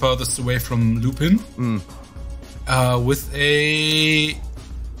that's furthest away from Lupin, with a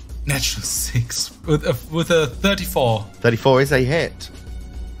natural 6, with a 34. 34 is a hit.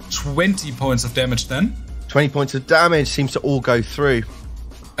 20 points of damage then. 20 points of damage seems to all go through.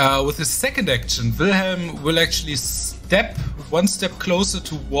 With his second action, Wilhelm will actually step one step closer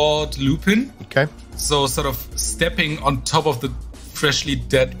toward Lupin. Okay. So sort of stepping on top of the freshly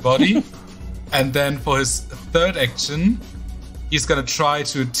dead body. And then for his third action, he's going to try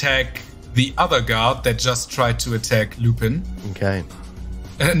to attack the other guard that just tried to attack Lupin. Okay.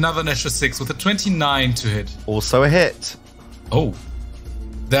 Another natural 6 with a 29 to hit. Also a hit. Oh.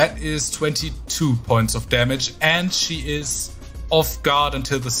 That is 22 points of damage. And she is off guard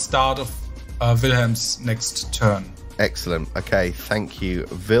until the start of Wilhelm's next turn. Excellent. Okay, thank you,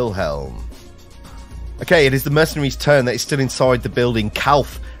 Wilhelm. Okay, it is the mercenary's turn that is still inside the building,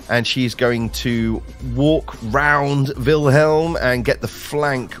 Kalf, and she is going to walk round Wilhelm and get the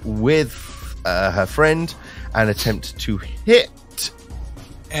flank with her friend and attempt to hit.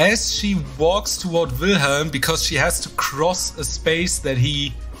 As she walks toward Wilhelm, because she has to cross a space that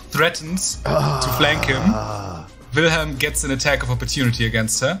he threatens to flank him, Wilhelm gets an attack of opportunity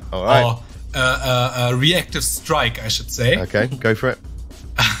against her. All right. Or a reactive strike, I should say. Okay, go for it.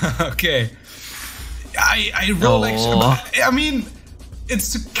 Okay. I roll actually. I mean,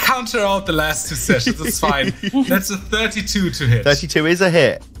 it's to counter out the last 2 sessions. It's fine. That's a 32 to hit. 32 is a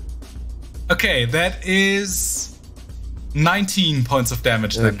hit. Okay, that is 19 points of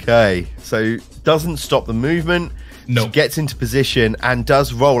damage then. Okay, so doesn't stop the movement. No. She gets into position and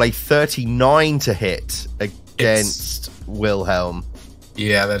does roll a 39 to hit against Wilhelm.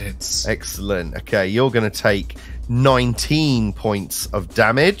 Yeah, that hits. Excellent. Okay, you're going to take 19 points of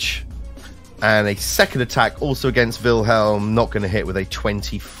damage. And a second attack also against Wilhelm, not going to hit with a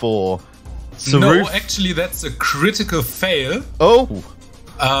 24. No, actually, that's a critical fail. Oh.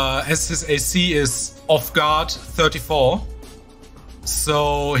 As his AC is off guard 34.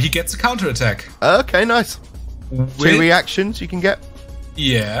 So he gets a counterattack. Okay, nice. 2 reactions you can get.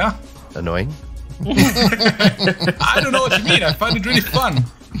 Yeah. Annoying. I don't know what you mean. I find it really fun.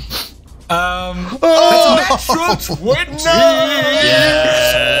 That's a natural 20!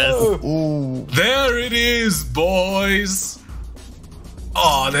 Yes! Ooh. There it is, boys!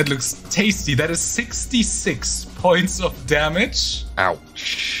 Oh, that looks tasty. That is 66 points of damage.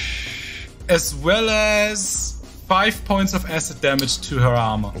 Ouch. As well as 5 points of acid damage to her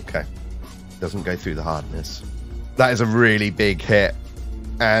armor. Okay. Doesn't go through the hardness. That is a really big hit.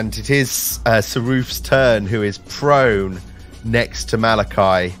 And it is Saruf's turn, who is prone next to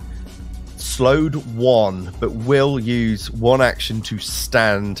Malachi. Slowed 1, but will use 1 action to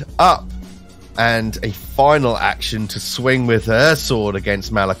stand up. And a final action to swing with her sword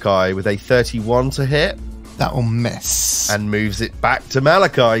against Malachi with a 31 to hit. That will miss. And moves it back to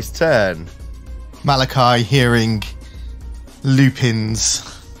Malachi's turn. Malachi, hearing Lupin's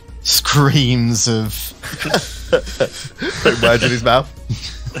screams of... Put words in his mouth.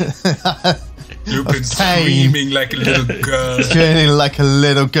 Lupin screaming like a little girl. Screaming like a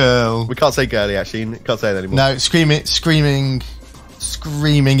little girl. We can't say girly, actually. Can't say that anymore. No, screaming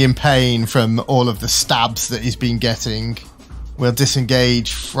in pain from all of the stabs that he's been getting. We'll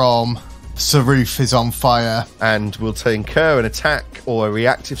disengage from Saruf is on fire. And we'll incur an attack or a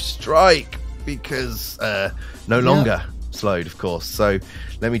reactive strike because no longer slowed, of course. So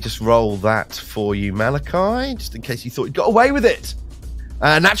let me just roll that for you, Malachi, just in case you thought you got away with it.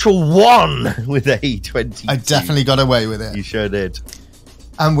 Natural 1 with a 20. I definitely got away with it. You sure did.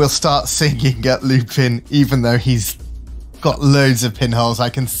 And we'll start singing at Lupin, even though he's got loads of pinholes. I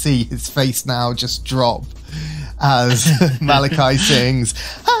can see his face now just drop as Malachi sings.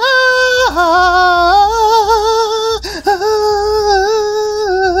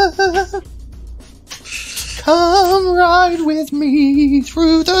 Come ride with me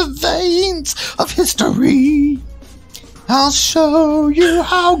through the veins of history. I'll show you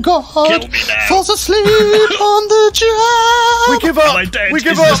how God falls asleep on the job. We give up. We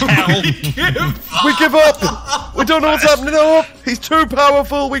give up. We give up. We don't know what's happening. No, he's too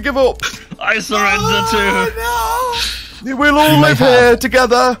powerful. We give up. I surrender too. No. We'll all live here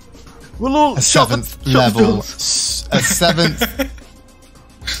together. We'll all a 7th level. A 7th.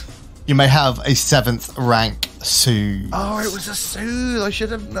 You may have a 7th rank soothe. Oh, it was a soothe. I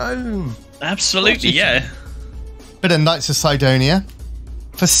should have known. Absolutely, yeah. Bit of Knights of Sidonia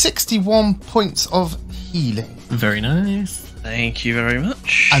for 61 points of healing. Very nice. Thank you very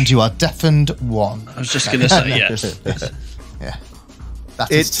much. And you are deafened 1. I was just going to say, yes. Yeah.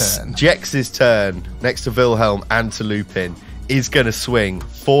 That's It's his turn. Jex's turn, next to Wilhelm and to Lupin, is going to swing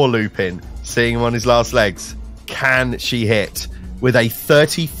for Lupin, seeing him on his last legs. Can she hit with a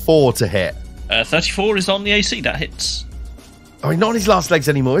 34 to hit? 34 is on the AC, that hits. Oh, he's not on his last legs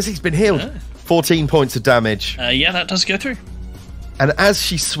anymore, is he? He's been healed. 14 points of damage. Yeah, that does go through. And as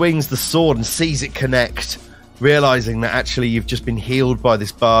she swings the sword and sees it connect, realizing that actually you've just been healed by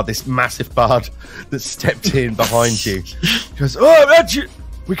this bard, this massive bard that stepped in behind you, she goes, "Oh,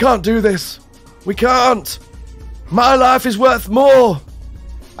 we can't do this. We can't. My life is worth more.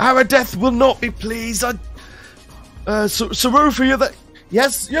 Our death will not be pleased. Saruf, are you there?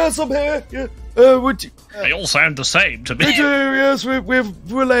 Yes, I'm here. Yeah. Would you? They all sound the same to me. We do, yes, we're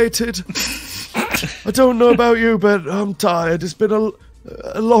related. I don't know about you, but I'm tired. It's been a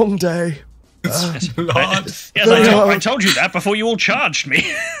long day. I told you that before you all charged me.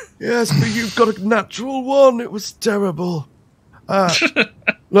 Yes, but you've got a natural 1. It was terrible.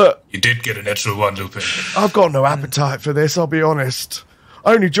 Look. You did get a natural 1, Lupin. I've got no appetite for this, I'll be honest.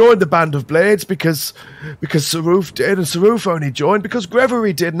 I only joined the Band of Blades because Saruf did, and Saruf only joined because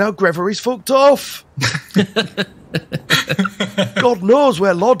Gregory did. Now Gregory's fucked off. God knows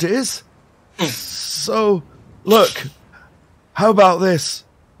where Lod is. So, look, how about this?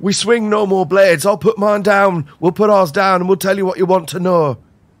 We swing no more blades. I'll put mine down. We'll put ours down, and we'll tell you what you want to know.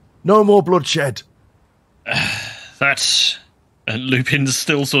 No more bloodshed. That's... Lupin's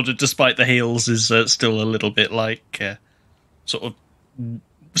still sort of, despite the heals, is still a little bit like... sort of...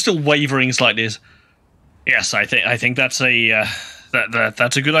 still wavering slightly. Yes, I think that's a...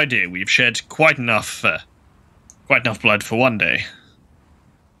 that's a good idea. We've shed quite enough blood for one day.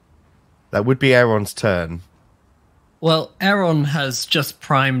 That would be Aaron's turn. Well, Aaron has just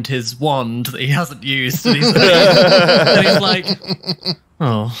primed his wand that he hasn't used, and he's like,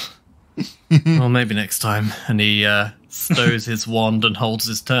 well, maybe next time. And he stows his wand and holds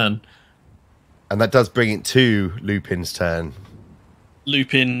his turn. And that does bring it to Lupin's turn.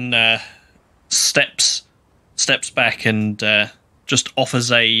 Lupin steps back and just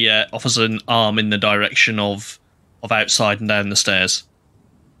offers an arm in the direction of outside and down the stairs.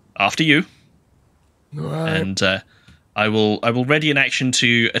 After you. Right. And I will ready an action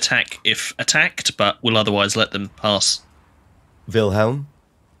to attack if attacked, but will otherwise let them pass. Wilhelm?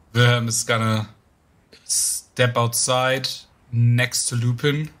 Wilhelm is gonna step outside next to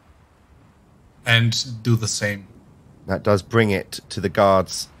Lupin and do the same. That does bring it to the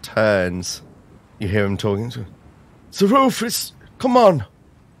guards' turns. You hear him talking to him. Saruf, come on.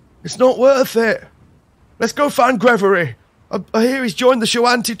 It's not worth it. Let's go find Gregory. I hear he's joined the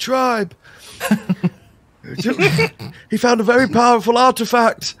Shoanti tribe. He found a very powerful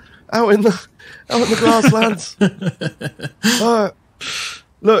artifact out in the grasslands.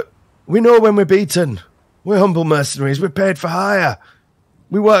 Look, we know when we're beaten. We're humble mercenaries. We're paid for hire.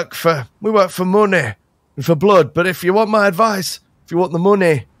 We work for money and for blood. But if you want my advice, if you want the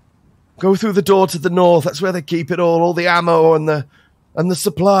money, go through the door to the north. That's where they keep it all the ammo and the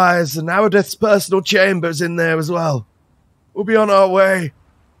supplies, and Aradeth's personal chambers in there as well. We'll be on our way.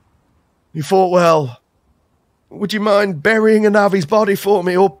 You fought well. Would you mind burying a Navi's body for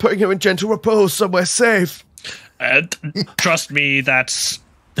me, or putting her in gentle repose somewhere safe? Trust me, that's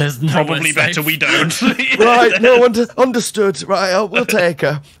There's probably better we don't. Right, no, understood. Right, we'll take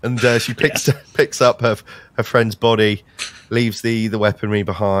her. And she picks up her friend's body, leaves the weaponry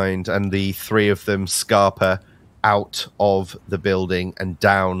behind, and the three of them scarper out of the building and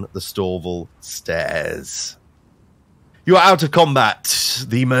down the Storval stairs. You are out of combat.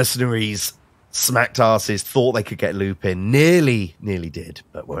 The mercenaries smacked asses, thought they could get Lupin, nearly did,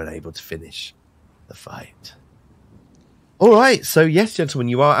 but weren't able to finish the fight. All right, so yes, gentlemen,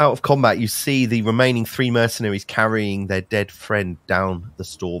 you are out of combat. You see the remaining three mercenaries carrying their dead friend down the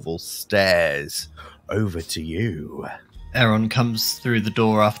Storval stairs. Over to you. Aaron comes through the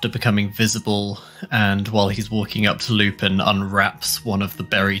door after becoming visible, and while he's walking up to Lupin, unwraps one of the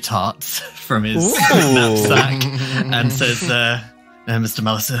berry tarts from his knapsack and says, Mr.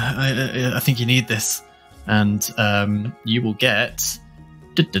 Malice, I think you need this. And you will get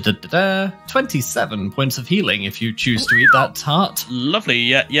 27 points of healing if you choose to eat that tart. Lovely.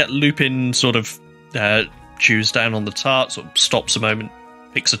 Yeah. Lupin sort of chews down on the tart, sort of stops a moment,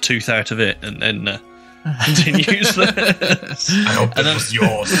 picks a tooth out of it, and then continues. I hope that was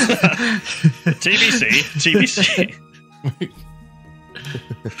yours. TBC.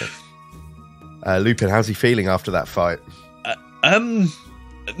 Lupin, how's he feeling after that fight?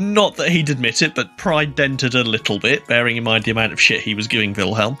 Not that he'd admit it, but pride dented a little bit, bearing in mind the amount of shit he was giving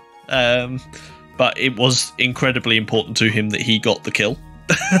Wilhelm. But it was incredibly important to him that he got the kill,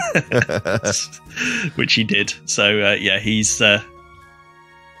 which he did. So he's okay.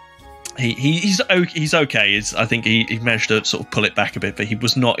 I think he managed to sort of pull it back a bit, but he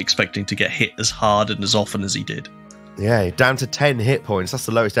was not expecting to get hit as hard and as often as he did. Yeah, down to 10 hit points. That's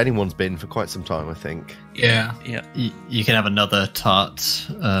the lowest anyone's been for quite some time, I think. Yeah. You can have another tart,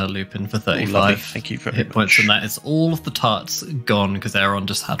 Lupin, for 35 Thank you very hit much. points, and that is all of the tarts gone because Aaron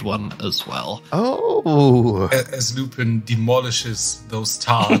just had one as well. Oh. As Lupin demolishes those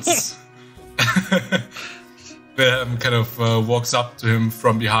tarts, Wilhelm kind of walks up to him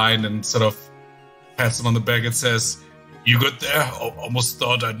from behind and sort of pats him on the back and says, "You good there? Almost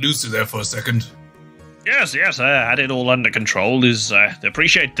thought I'd lose you there for a second." Yes, I had it all under control.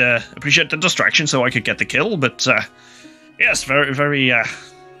 Appreciate the distraction so I could get the kill, but yes, very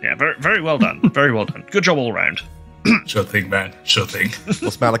well done. Very well done. Good job all round. Sure thing, man. Sure thing.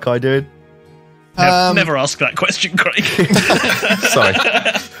 What's Malachi doing? Never ask that question, Craig. Sorry.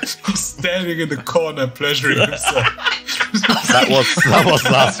 He's standing in the corner pleasuring himself. That was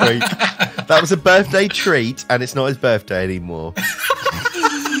last week. That was a birthday treat, and it's not his birthday anymore.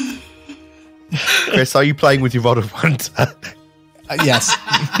 Chris, are you playing with your rod of wonder? Yes.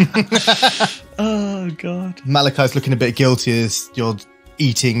 Oh, God. Malachi's looking a bit guilty as you're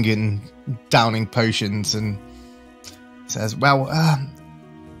eating and downing potions, and says, "Well, I'm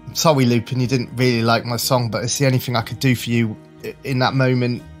sorry, Lupin, you didn't really like my song, but it's the only thing I could do for you in that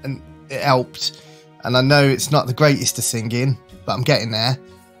moment, and it helped. And I know it's not the greatest to sing in, but I'm getting there.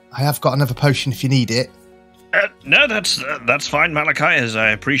 I have got another potion if you need it." No, that's fine, Malachi. As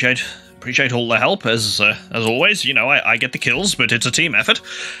I appreciate all the help as always. You know, I get the kills, but it's a team effort.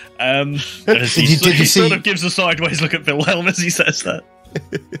 He sort of gives a sideways look at Wilhelm as he says that.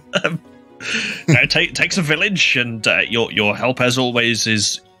 Takes a village, and your help as always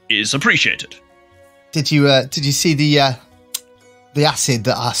is appreciated. Did you see the acid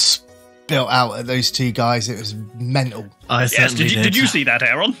that I spilt out at those two guys? It was mental. I certainly did. Did you see that,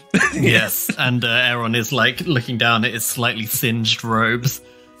 Aaron? Yes, and Aaron is like looking down at his slightly singed robes.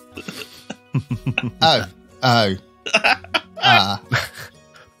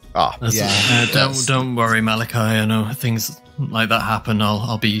 Don't worry, Malachi. I know things like that happen.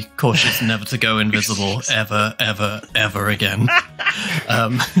 I'll be cautious never to go invisible ever again.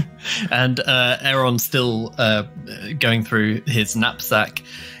 And Aaron, still going through his knapsack,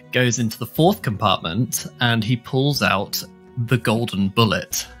 goes into the fourth compartment and he pulls out the golden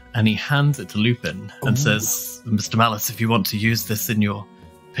bullet and he hands it to Lupin and says, "Mr. Malice, if you want to use this in your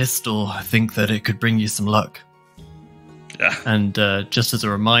pistol, I think that it could bring you some luck." Yeah. And just as a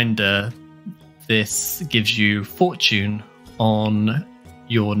reminder, this gives you fortune on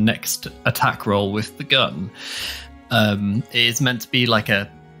your next attack roll with the gun. It is meant to be like a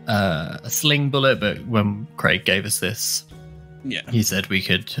sling bullet, but when Craig gave us this, he said we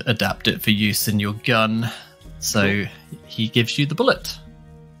could adapt it for use in your gun. So he gives you the bullet.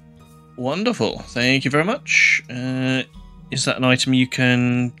 Wonderful. Thank you very much. Is that an item you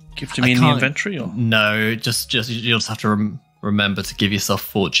can give to me in the inventory? Or? No, just you'll just have to remember to give yourself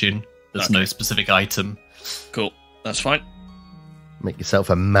fortune. There's no specific item. Cool. That's fine. Make yourself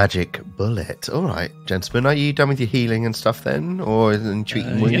a magic bullet. All right, gentlemen, are you done with your healing and stuff then, or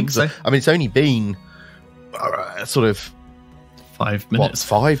treating wounds? So. I mean, it's only been sort of 5 minutes.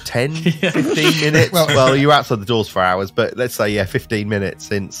 5, 10, 15 minutes? Well, you're outside the doors for hours, but let's say 15 minutes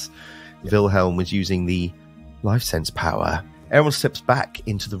since Wilhelm was using the life sense power. Everyone steps back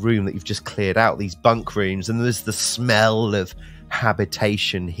into the room that you've just cleared out, these bunk rooms, and there's the smell of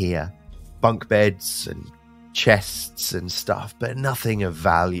habitation here. Bunk beds and chests and stuff, but nothing of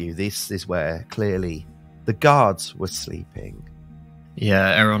value. This is where clearly the guards were sleeping.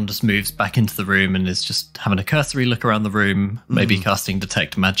 Yeah, Aaron just moves back into the room and is just having a cursory look around the room, maybe casting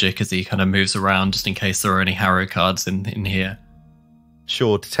Detect Magic as he kind of moves around just in case there are any Harrow cards in here.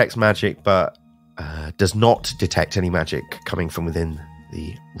 Sure, detects magic, but does not detect any magic coming from within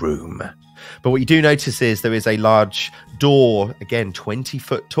the room. But what you do notice is there is a large door, again, 20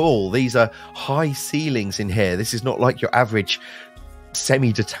 foot tall. These are high ceilings in here. This is not like your average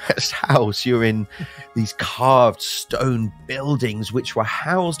semi-detached house. You're in these carved stone buildings which were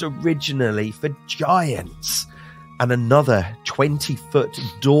housed originally for giants. And another 20-foot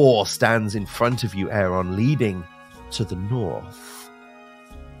door stands in front of you, Aaron, leading to the north.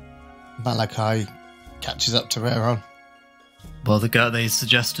 Malachi catches up to Aaron. Well, they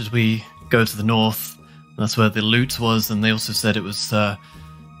suggested we go to the north. That's where the loot was, and they also said it was the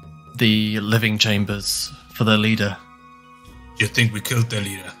living chambers for their leader. You think we killed their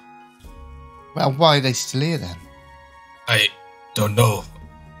leader? Well, why are they still here then? I don't know.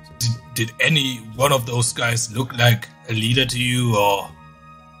 Did any one of those guys look like a leader to you, or?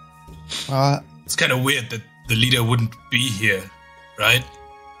 It's kind of weird that the leader wouldn't be here, right?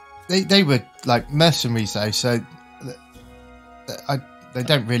 They were like mercenaries though, so they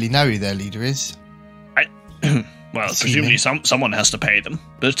don't really know who their leader is. Well, presumably someone has to pay them,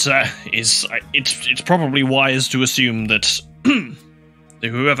 but it's probably wise to assume that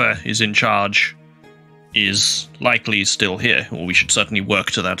whoever is in charge is likely still here, or we should certainly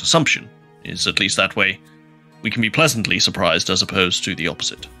work to that assumption. Is at least that way we can be pleasantly surprised as opposed to the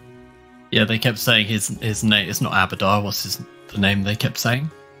opposite. Yeah, they kept saying his name. It's not Abadar. What's the name they kept saying?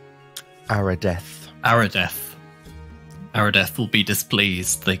 Aradeth. Aradeth will be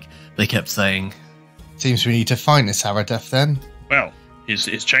displeased. They kept saying. Seems we need to find this Aradeth then. Well,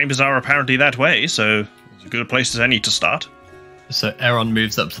 his chambers are apparently that way, so it's as good a place as any to start. So Aaron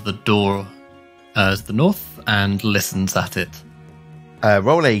moves up to the door to the north and listens at it.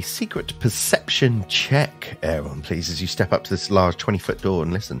 Roll a secret perception check, Aaron, please, as you step up to this large 20-foot door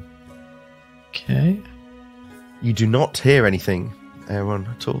and listen. Okay. You do not hear anything, Aaron,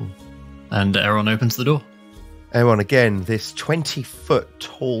 at all. And Aaron opens the door. Aaron, again, this 20-foot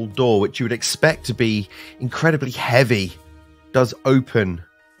tall door, which you would expect to be incredibly heavy, does open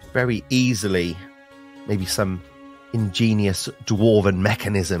very easily. Maybe some ingenious dwarven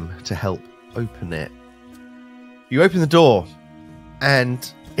mechanism to help open it. You open the door, and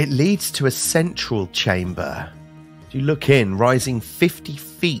it leads to a central chamber. You look in, rising 50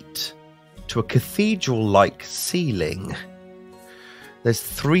 feet to a cathedral-like ceiling. There's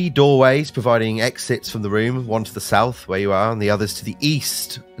 3 doorways providing exits from the room, one to the south, where you are, and the others to the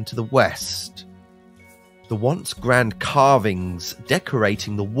east and to the west. The once grand carvings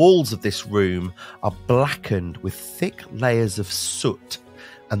decorating the walls of this room are blackened with thick layers of soot,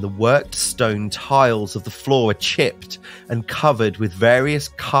 and the worked stone tiles of the floor are chipped and covered with various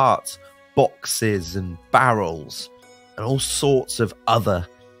carts, boxes, and barrels, and all sorts of other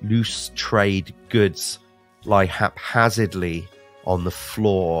loose trade goods lie haphazardly on the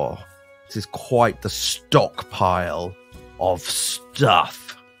floor. This is quite the stockpile of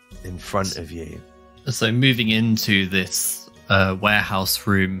stuff in front of you. So moving into this warehouse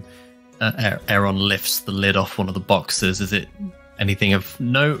room, Aaron lifts the lid off one of the boxes. Is it anything of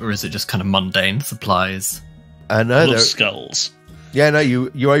note, or is it just kind of mundane supplies? No, skulls. Yeah, no,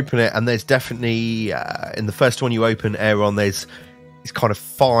 you open it, and there's definitely, in the first one you open, Aaron, there's these kind of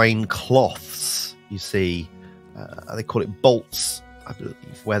fine cloths, you see. They call it bolts, I believe,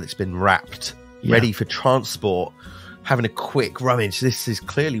 where it's been wrapped, ready for transport. Having a quick rummage, this is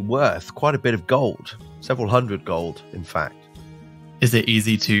clearly worth quite a bit of gold. Several hundred gold, in fact. Is it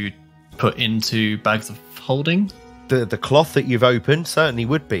easy to put into bags of holding? The cloth that you've opened certainly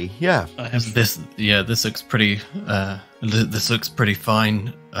would be, yeah. I have This looks pretty. This looks pretty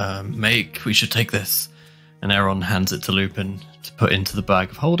fine. Make, we should take this. And Aaron hands it to Lupin to put into the bag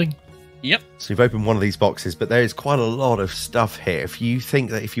of holding. Yep. So you've opened one of these boxes, but there is quite a lot of stuff here. If you think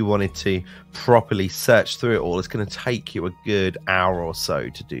that if you wanted to properly search through it all, it's going to take you a good hour or so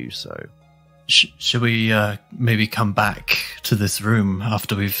to do so. Should we maybe come back to this room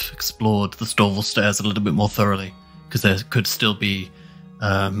after we've explored the Storval stairs a little bit more thoroughly? Because there could still be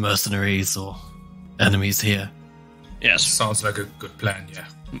mercenaries or enemies here. Yes. Sounds like a good plan, yeah.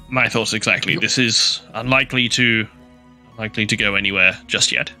 My thoughts exactly. This is unlikely to go anywhere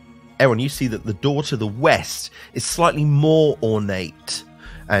just yet. Aaron, you see that the door to the west is slightly more ornate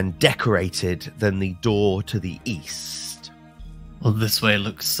and decorated than the door to the east. Well, this way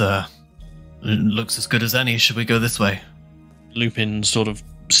looks as good as any. Should we go this way? Lupin sort of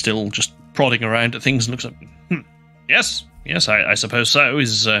still just prodding around at things and looks up. Yes, I suppose so.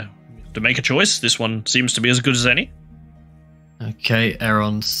 Is to make a choice. This one seems to be as good as any. Okay,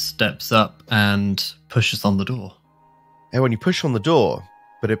 Aaron steps up and pushes on the door. Aaron, you push on the door,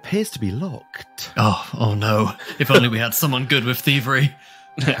 but it appears to be locked. Oh no. If only we had someone good with thievery.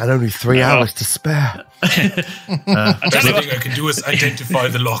 And only 3 hours to spare. Best thing I can do is identify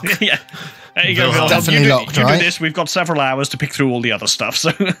the lock. Yeah. There you go, Bill. Definitely locked, you right? do this. We've got several hours to pick through all the other stuff.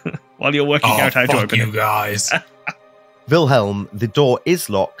 So while you're working out how to fuck open you it. guys. Wilhelm, the door is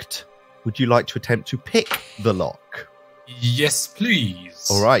locked. Would you like to attempt to pick the lock? Yes, please.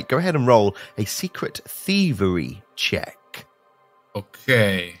 All right, go ahead and roll a secret thievery check.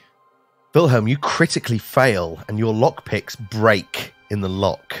 Okay. Wilhelm, you critically fail, and your lockpicks break in the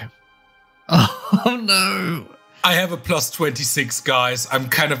lock. Oh no. I have a plus 26, guys.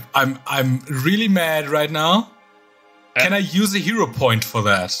 I'm really mad right now. Can I use a hero point for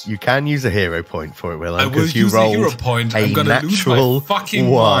that? You can use a hero point for it, I Wilhelm, will because you use a rolled hero point. I'm a gonna lose my natural fucking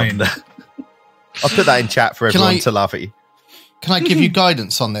 1. mind. I'll put that in chat for Can everyone I- to laugh at you. Can I give you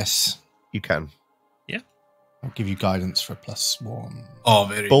guidance on this? You can. I'll give you guidance for a +1. Oh,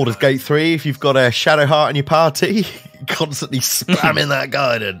 very Baldur's nice. Gate 3, if you've got a Shadow Heart in your party, constantly spamming that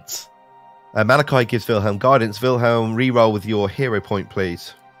guidance. Malachi gives Wilhelm guidance. Wilhelm, re-roll with your hero point,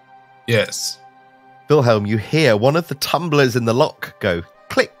 please. Yes. Wilhelm, you hear one of the tumblers in the lock go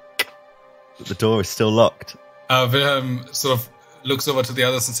click. But the door is still locked. Wilhelm sort of looks over to the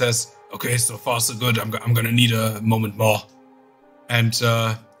others and says, okay, so far so good. I'm going to need a moment more. And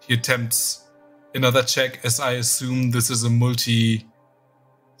he attempts another check, as I assume this is a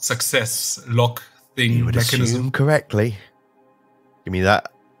multi-success lock thing You would mechanism. assume correctly. Give me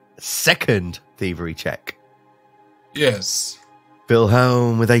that second thievery check. Yes.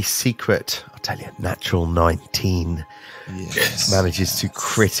 Wilhelm with a secret, I'll tell you, natural 19, Yes. manages to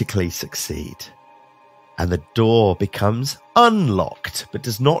critically succeed. And the door becomes unlocked, but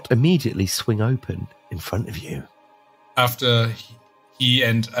does not immediately swing open in front of you. After he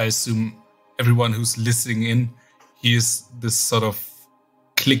and I assume everyone who's listening in hears this sort of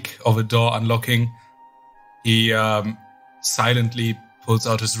click of a door unlocking, he silently pulls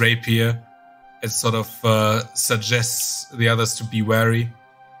out his rapier and sort of suggests the others to be wary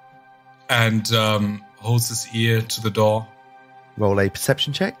and holds his ear to the door. Roll a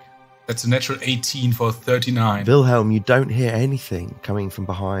perception check. That's a natural 18 for 39. Wilhelm, you don't hear anything coming from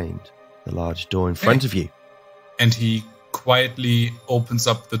behind the large door in front of you. And he quietly opens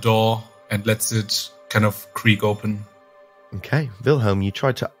up the door and lets it kind of creak open. Okay, Wilhelm, you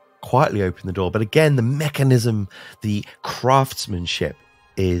tried to quietly open the door, but again, the mechanism, the craftsmanship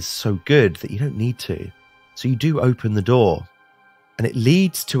is so good that you don't need to. So you do open the door, and it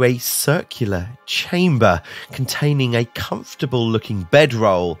leads to a circular chamber containing a comfortable looking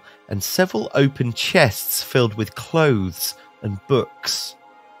bedroll and several open chests filled with clothes and books.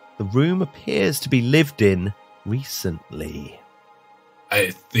 The room appears to be lived in recently.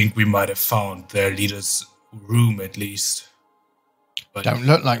 I think we might have found their leader's room at least. But Don't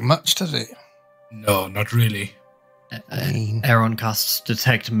look like much, does it? no, not really. Aaron casts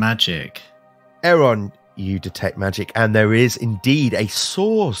Detect Magic. Aaron, you detect magic, and there is indeed a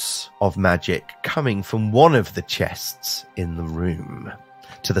source of magic coming from one of the chests in the room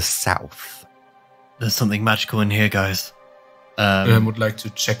to the south. There's something magical in here, guys. I would like to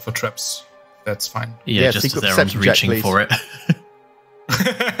check for traps. That's fine. Yeah, just as secret Aaron's perception check, reaching please. for it.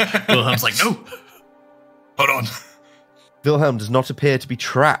 Wilhelm's like, no! Hold on. Wilhelm does not appear to be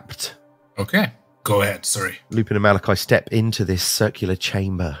trapped. Okay. Go ahead, sorry. Lupin and Malachi step into this circular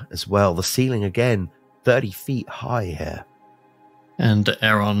chamber as well. The ceiling, again, 30 feet high here. And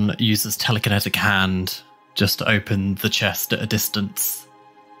Aaron uses telekinetic hand just to open the chest at a distance.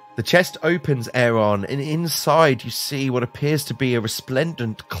 The The chest opens, Aaron, and inside you see what appears to be a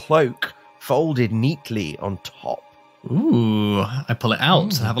resplendent cloak folded neatly on top. Ooh, I pull it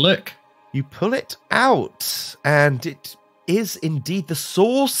out to have a look. You pull it out, and it is indeed the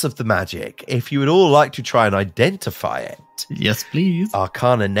source of the magic. If you would all like to try and identify it. Yes, please.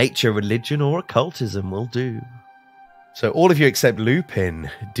 Arcana, nature, religion, or occultism will do. So all of you except Lupin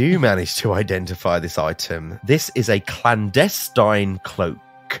do manage to identify this item. This is a clandestine cloak.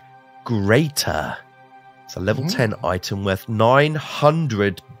 Greater. It's a level 10 item worth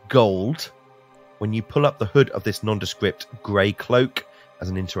 900 gold. When you pull up the hood of this nondescript grey cloak as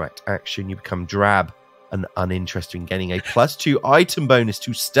an interact action, you become drab and uninteresting, gaining a +2 item bonus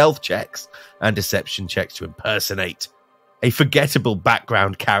to stealth checks and deception checks to impersonate a forgettable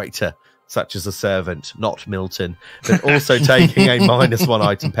background character, such as a servant, not Milton, but also taking a -1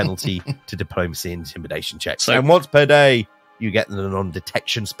 item penalty to diplomacy and intimidation checks. So- And once per day, you get the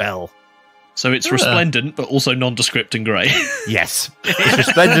non-detection spell. So it's resplendent, but also nondescript and grey. Yes. It's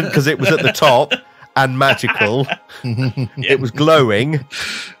resplendent because it was at the top and magical. It was glowing.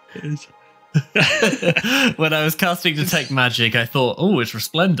 When I was casting Detect Magic, I thought, oh, it's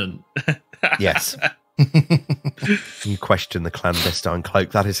resplendent. Yes. You question the clandestine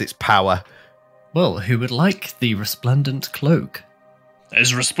cloak. That is its power. Well, who would like the resplendent cloak?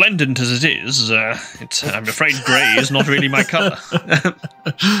 As resplendent as it is, I'm afraid grey is not really my colour.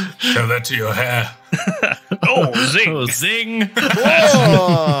 Tell that to your hair. Oh, zing! Oh, zing!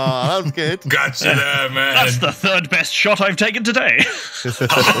 Oh, that was good. Got you there, man. That's the third best shot I've taken today.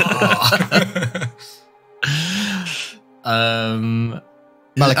 Are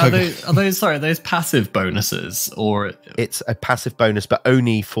those passive bonuses, or It's a passive bonus, but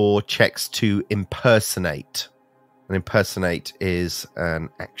only for checks to impersonate. And impersonate is an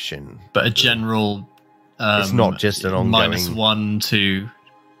action. but a general? It's not just an ongoing... -1 to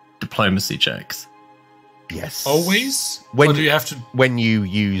diplomacy checks. Yes. Always? When Or do you have to... When you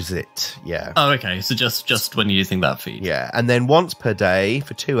use it, yeah. Oh, okay. So just when you're using that feat. Yeah, and then once per day,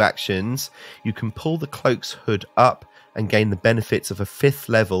 for 2 actions, you can pull the cloak's hood up and gain the benefits of a 5th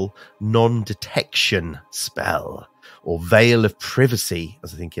level non-detection spell, or Veil of Privacy,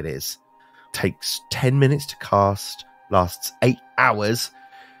 as I think it is. Takes 10 minutes to cast, lasts 8 hours,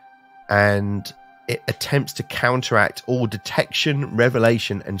 and it attempts to counteract all detection,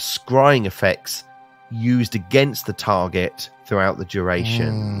 revelation, and scrying effects used against the target throughout the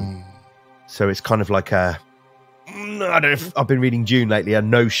duration. So it's kind of like a... I don't know if I've been reading Dune lately, a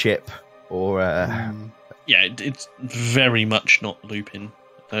no ship, or... Yeah, it's very much not Lupin,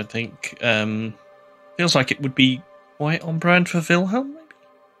 I don't think. Feels like it would be quite on brand for Wilhelm, maybe?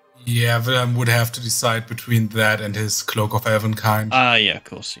 Yeah, Wilhelm would have to decide between that and his Cloak of Elvenkind. Yeah, of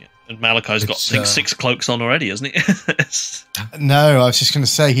course, yeah. And Malachi's got, I think, 6 cloaks on already, hasn't he? No, I was just going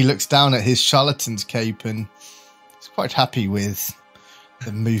to say he looks down at his charlatan's cape and he's quite happy with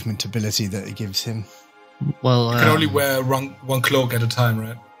the movement ability that it gives him. Well, You can only wear one cloak at a time,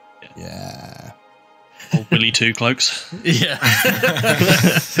 right? Yeah. Or Willy 2 cloaks. yeah.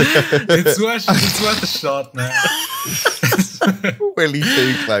 It's worth a shot, man. Willy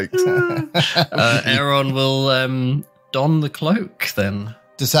 2 cloaks. Aaron will don the cloak then.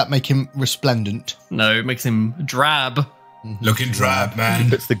 Does that make him resplendent? No, it makes him drab. Looking drab, man.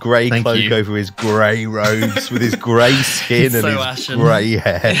 Puts the grey Thank cloak you. over his grey robes with his grey skin and So his ashen. grey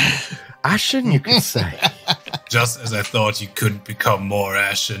hair. Ashen, you could say. Just as I thought you couldn't become more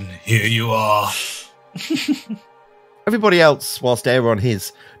ashen, here you are. Everybody else, whilst Aaron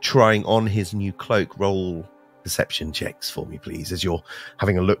is trying on his new cloak, roll perception checks for me, please, as you're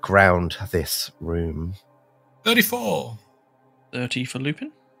having a look round this room. 34. 30 for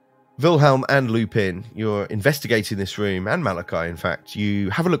Lupin. Wilhelm and Lupin, you're investigating this room, and Malachi, in fact. You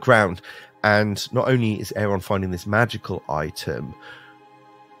have a look round, and not only is Aaron finding this magical item,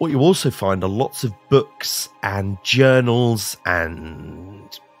 what you also find are lots of books and journals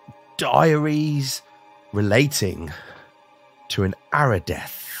and diaries relating to an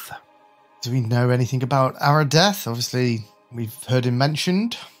Aradeth. Do we know anything about Aradeth? Obviously, we've heard him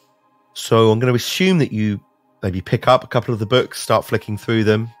mentioned. So I'm going to assume that you maybe pick up a couple of the books, start flicking through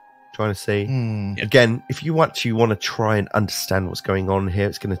them, trying to see. Yeah. Again, if you want to try and understand what's going on here,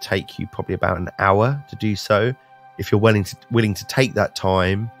 it's going to take you probably about an hour to do so. If you're willing to take that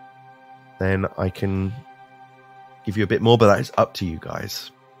time, then I can give you a bit more, but that is up to you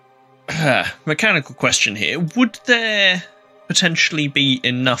guys. Mechanical question here. Would there potentially be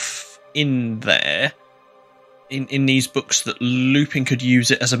enough in there, in these books, that Lupin could use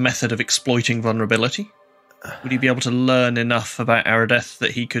it as a method of exploiting vulnerability? Would he be able to learn enough about Aradeth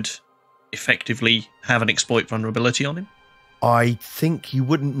that he could effectively have an exploit vulnerability on him? I think you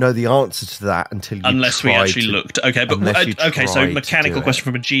wouldn't know the answer to that until you unless we actually looked. Okay, but okay. So tried mechanical to do question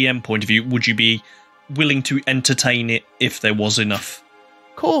from a GM point of view: would you be willing to entertain it if there was enough?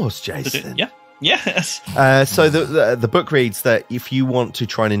 Of course, To do? Jason. Yeah. Yes. So the book reads that if you want to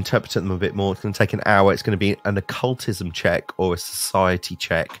try and interpret them a bit more, it's going to take an hour. It's going to be an occultism check or a society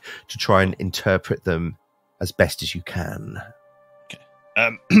check to try and interpret them as best as you can.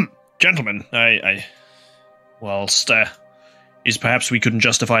 Gentlemen, whilst is perhaps we couldn't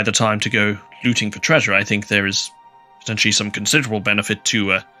justify the time to go looting for treasure, I think there is potentially some considerable benefit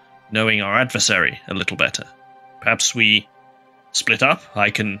to knowing our adversary a little better. Perhaps we split up. I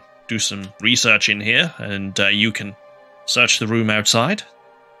can do some research in here, and you can search the room outside.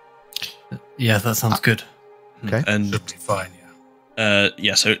 Yeah, that sounds good. Okay. And Should be fine,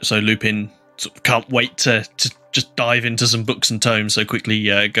 yeah. So Lupin sort of can't wait to just dive into some books and tomes, so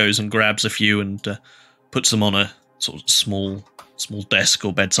quickly goes and grabs a few and puts them on a sort of small desk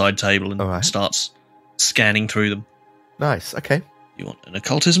or bedside table and starts scanning through them. Nice. Okay. You want an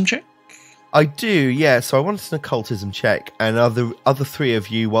occultism check? I do, yeah. So I want an occultism check, and other three of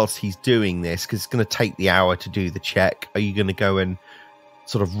you, whilst he's doing this, because it's going to take the hour to do the check, are you going to go and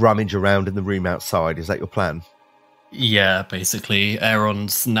sort of rummage around in the room outside? Is that your plan? Yeah, basically.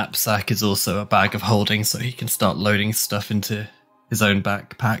 Aaron's knapsack is also a bag of holding, so he can start loading stuff into his own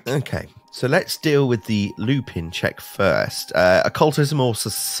backpack. Okay, so let's deal with the Lupin check first. Occultism or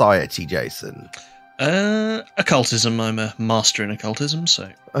society, Jason? Occultism. I'm a master in occultism,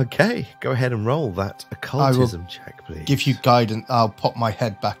 so... Okay, go ahead and roll that occultism check, please. Give you guidance. I'll pop my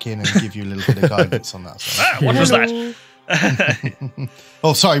head back in and give you a little bit of guidance on that. So. What was that?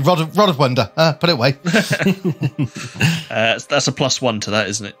 Oh, sorry, Rod of Wonder. Put it away. That's a +1 to that,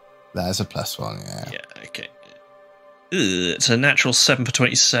 isn't it? There's a +1, yeah. Yeah, okay. It's a natural 7 for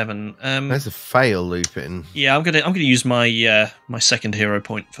 27. There's a fail, Lupin. Yeah, I'm gonna use my my second hero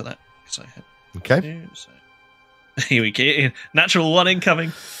point for that. So, Okay. so. Here we go. Natural 1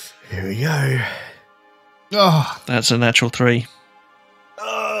 incoming. Here we go. Oh, That's a natural 3.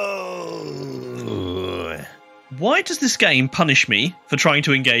 Oh. Why does this game punish me for trying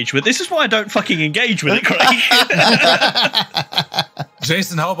to engage with? This is why I don't fucking engage with it, Craig.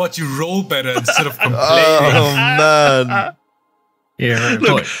 Jason, how about you roll better instead of complaining? Oh, man. Hero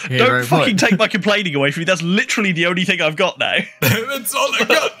Look, point. don't fucking take my complaining away from me. That's literally the only thing I've got now. That's all I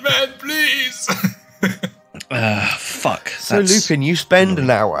got, man, please. Fuck. So, Lupin, you spend an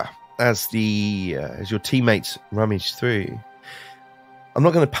hour as your teammates rummage through. I'm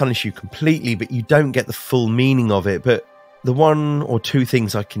not going to punish you completely, but you don't get the full meaning of it. But the one or two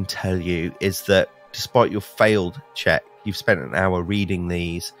things I can tell you is that despite your failed check, you've spent an hour reading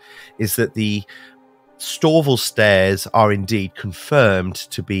these, is that the Storval stairs are indeed confirmed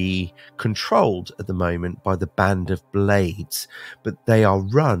to be controlled at the moment by the Band of Blades, but they are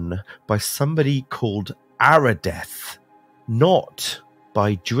run by somebody called Aradeth, not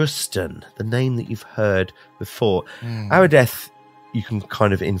by Drustan, the name that you've heard before. Aradeth, you can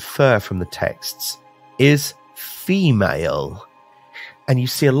kind of infer from the texts, is female. And you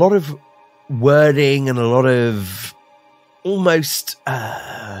see a lot of wording and a lot of almost,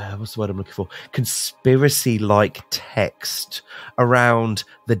 what's the word I'm looking for? Conspiracy-like text around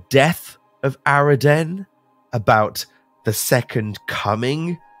the death of Araden, about the second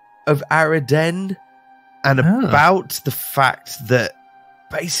coming of Araden, and about the fact that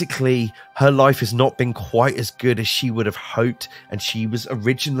basically her life has not been quite as good as she would have hoped, and she was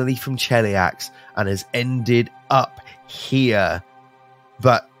originally from Cheliax and has ended up here.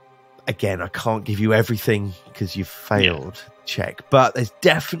 But again, I can't give you everything because you've failed check, but there's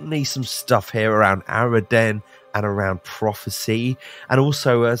definitely some stuff here around Araden and around prophecy, and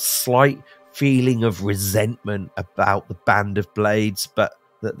also a slight feeling of resentment about the Band of Blades, but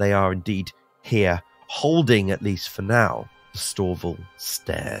that they are indeed here, holding, at least for now, the Storval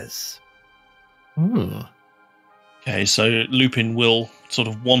stairs. Okay, so Lupin will sort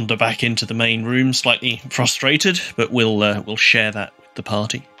of wander back into the main room, slightly frustrated, but we'll share that with the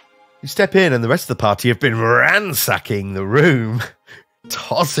party. You step in, and the rest of the party have been ransacking the room,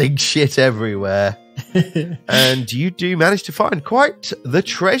 tossing shit everywhere. And you do manage to find quite the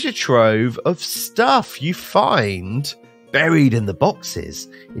treasure trove of stuff. You find, buried in the boxes,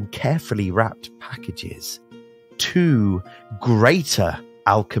 in carefully wrapped packages, 2 greater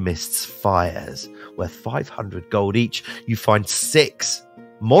alchemist's fires worth 500 gold each. You find 6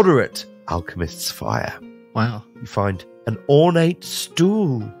 moderate alchemist's fire. Wow. You find an ornate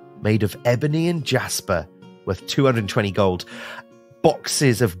stool made of ebony and jasper worth 220 gold.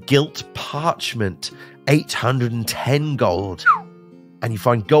 Boxes of gilt parchment, 810 gold. and you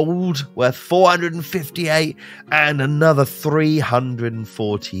find gold worth 458 and another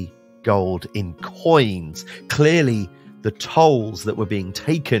 340 gold in coins. Clearly, the tolls that were being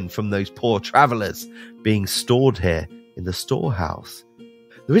taken from those poor travelers being stored here in the storehouse.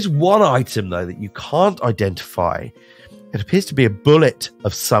 There is one item, though, that you can't identify. It appears to be a bullet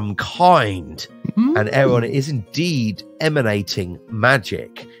of some kind. And Aaron, it is indeed emanating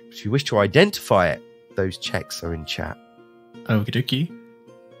magic. If you wish to identify it, those checks are in chat. Okie dokie.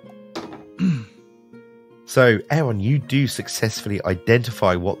 So, Aaron, you do successfully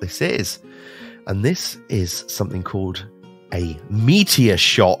identify what this is. And this is something called a meteor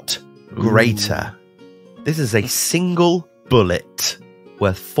shot greater. This is a single bullet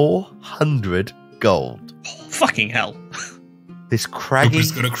worth 400 gold. Oh, fucking hell. This craggy...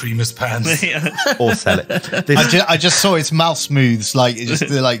 Cooper's gonna cream his pants. or sell it. This... I just saw his mouth moves, like it just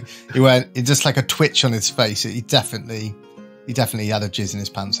like it just like a twitch on his face. He definitely had a jizz in his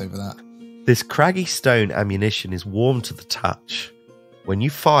pants over that. This craggy stone ammunition is warm to the touch. When you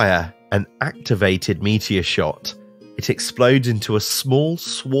fire an activated meteor shot, it explodes into a small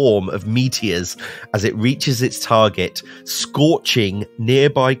swarm of meteors as it reaches its target, scorching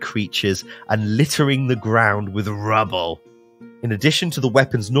nearby creatures and littering the ground with rubble. In addition to the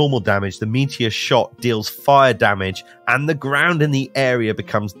weapon's normal damage, the meteor shot deals fire damage and the ground in the area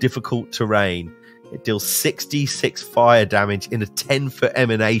becomes difficult terrain. It deals 66 fire damage in a 10-foot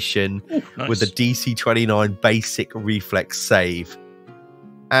emanation. Ooh, nice. With a DC 29 basic reflex save.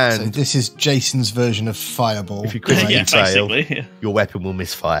 And so this is Jason's version of Fireball. if you critically fail, basically, your weapon will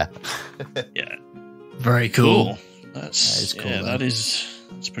misfire. yeah. Very cool. That's cool, yeah, then.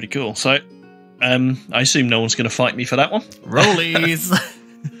 that's pretty cool. So, I assume no one's going to fight me for that one. Rollies.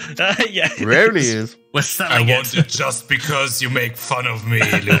 Yeah, Rarely is. We're I selling want it just because you make fun of me,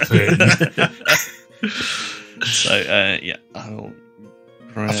 Lupin. So, yeah,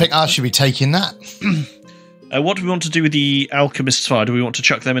 I think I should be taking that. what do we want to do with the alchemist's fire? Do we want to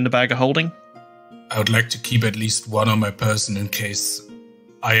chuck them in the bag of holding? I would like to keep at least one on my person in case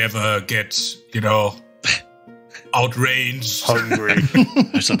I ever get, outraged. Hungry.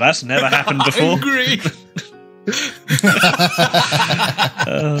 So that's never happened before. Hungry.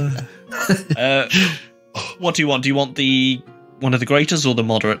 What do you want? Do you want one of the graters or the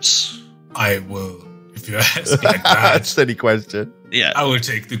moderates? I will, if you ask like that. Silly question. Yeah. I will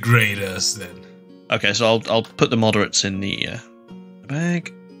take the graders then. Okay, so I'll put the moderates in the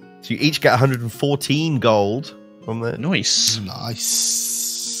bag. So you each get 114 gold from the... Nice.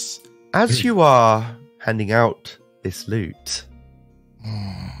 Nice. As you are handing out this loot,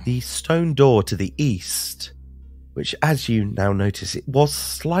 the stone door to the east, which as you now notice it was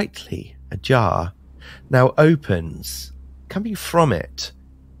slightly ajar, now opens. Coming from it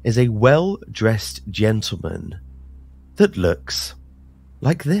is a well-dressed gentleman that looks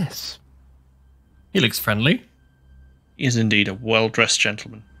like this. He looks friendly. He is indeed a well-dressed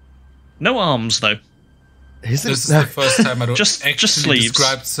gentleman. No arms, though. Is This is the first time I don't Just actually sleeves.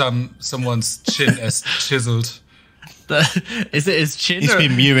 describe someone's chin as chiseled. Is it his chin? He's or-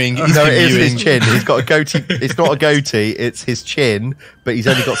 been mewing. No, He's it been is mewing. his chin. He's got a goatee. It's not a goatee, it's his chin, but he's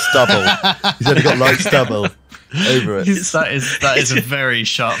only got stubble. He's only got light stubble over it. That is a very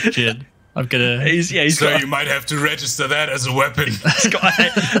sharp chin. I'm gonna. He's So got you might have to register that as a weapon. he's got a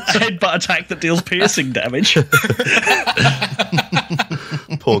headbutt attack that deals piercing damage.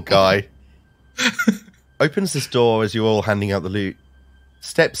 Poor guy. Opens this door as you're all handing out the loot.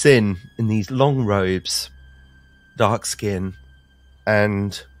 Steps in these long robes, dark skin,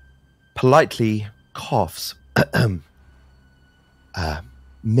 and politely coughs.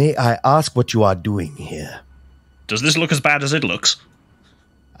 May I ask what you are doing here? Does this look as bad as it looks?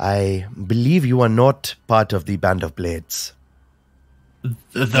 I believe you are not part of the Band of Blades.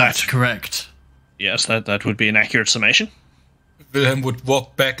 That's correct. Yes, that would be an accurate summation. Wilhelm would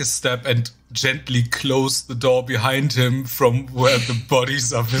walk back a step and gently close the door behind him from where the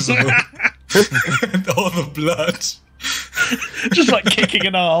bodies are visible. And all the blood. Just like kicking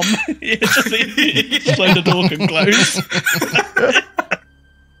an arm. Yeah, just so the door can close.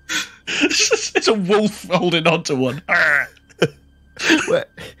 It's a wolf holding on to one.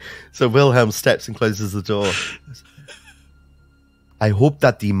 So Wilhelm steps and closes the door. I hope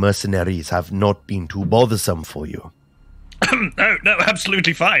that the mercenaries have not been too bothersome for you. No,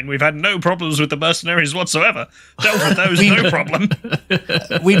 absolutely fine. We've had no problems with the mercenaries whatsoever. Dealt with those, no problem.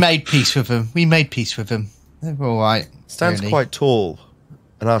 We made peace with him. They were all right. Stands really. quite tall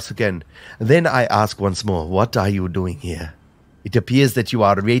and asks again. And then I ask once more, what are you doing here? It appears that you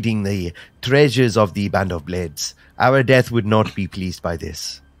are raiding the treasures of the Band of Blades. Our death would not be pleased by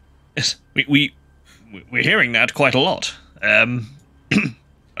this. Yes, we're hearing that quite a lot.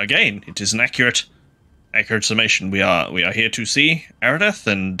 again, it is an accurate summation. We are here to see Aradeth,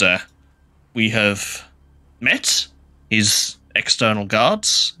 and we have met his external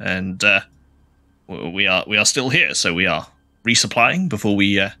guards, and we are still here. So we are resupplying before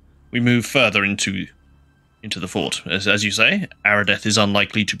we move further into the fort. As you say, Aradeth is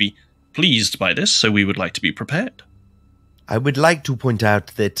unlikely to be pleased by this, so we would like to be prepared. I would like to point out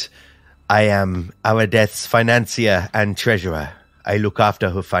that I am Aradeth's financier and treasurer. I look after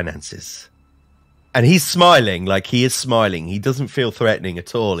her finances. And he's smiling, like he is smiling. He doesn't feel threatening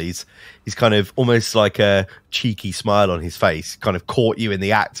at all. He's kind of almost like a cheeky smile on his face, kind of caught you in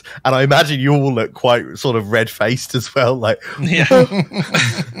the act. And I imagine you all look quite sort of red-faced as well. Like, Yeah.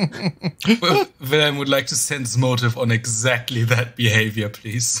 Wilhelm would like to sense motive on exactly that behavior,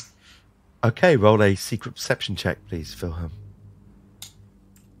 please. okay, roll a secret perception check, please, Wilhelm.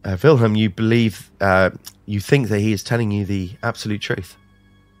 Wilhelm, you believe, you think that he is telling you the absolute truth.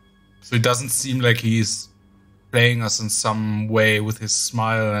 So it doesn't seem like he's playing us in some way with his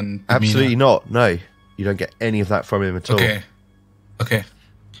smile and demeanor. Absolutely not. No, you don't get any of that from him at all. Okay.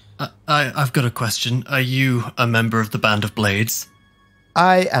 I've got a question. Are you a member of the Band of Blades?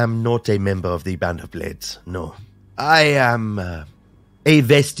 I am not a member of the Band of Blades, no. I am a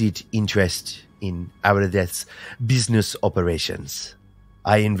vested interest in Aradeth's business operations.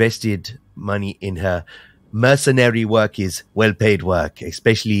 I invested money in her. Mercenary work is well-paid work,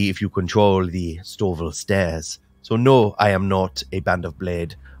 especially if you control the Storval stairs. So no, I am not a Band of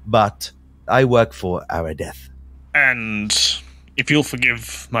Blade, but I work for Aradeth. And if you'll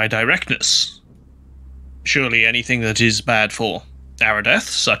forgive my directness, surely anything that is bad for Aradeth,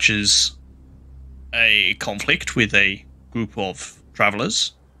 such as a conflict with a group of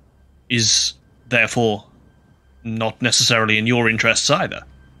travelers, is therefore not necessarily in your interests either.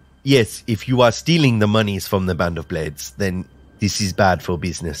 Yes, if you are stealing the monies from the Band of Blades, then this is bad for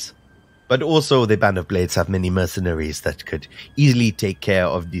business. But also the Band of Blades have many mercenaries that could easily take care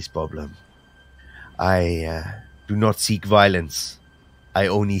of this problem. I do not seek violence. I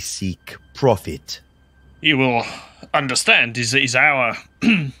only seek profit. You will understand, is our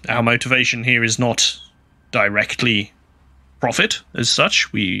our motivation here is not directly profit as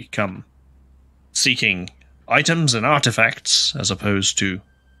such. We come seeking items and artifacts as opposed to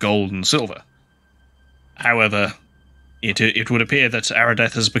gold and silver. However, it would appear that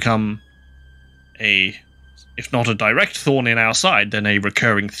Aradeth has become a, if not a direct thorn in our side, then a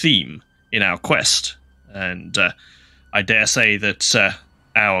recurring theme in our quest. And I dare say that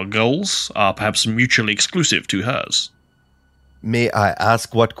our goals are perhaps mutually exclusive to hers. May I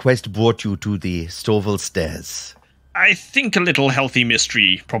ask what quest brought you to the Storval stairs? I think a little healthy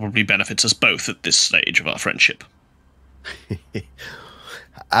mystery probably benefits us both at this stage of our friendship.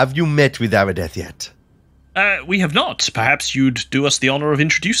 Have you met with Aradeth yet? We have not. Perhaps you'd do us the honor of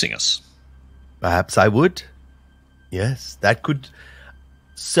introducing us. Perhaps I would. Yes, that could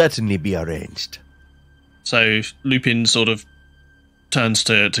certainly be arranged. So Lupin sort of turns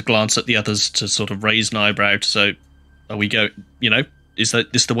to glance at the others to sort of raise an eyebrow. So are we is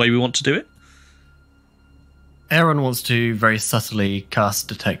this the way we want to do it? Aaron wants to very subtly cast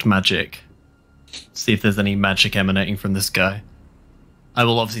Detect Magic. See if there's any magic emanating from this guy. I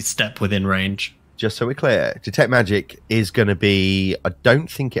will obviously step within range. Just so we're clear, Detect Magic is going to be... I don't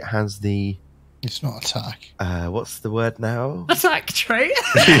think it has the... It's not attack. What's the word now? Attack trait.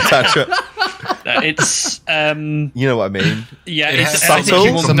 It's You know what I mean? yeah. It It's, has I think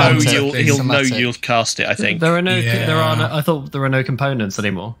he will know semantic. he'll know Semantic. you'll cast it. I think There are no. Yeah. There are. No, I thought there are no components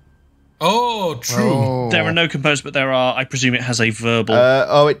anymore. Oh, true. Oh. there are no components, but there are. I presume it has a verbal.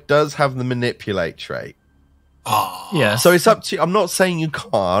 It does have the Manipulate trait. Ah. Yeah. So it's up to you. I'm not saying you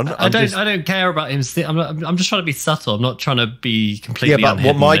can't. I don't care about him. I'm just trying to be subtle. I'm not trying to be completely. Yeah, but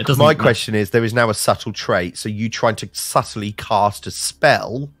what unhidden. It doesn't my matter. question is, there is now a subtle trait. So you trying to subtly cast a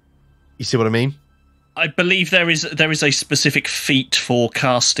spell. You see what I mean? I believe there is a specific feat for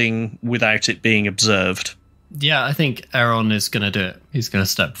casting without it being observed. Yeah, I think Aaron is going to do it. He's going to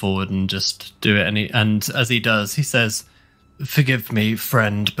step forward and just do it. And as he does, he says, "Forgive me,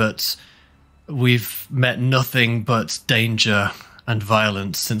 friend, but we've met nothing but danger and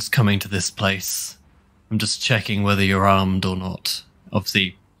violence since coming to this place. I'm just checking whether you're armed or not."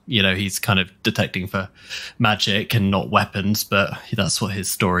 Obviously, he's kind of detecting for magic and not weapons, but that's what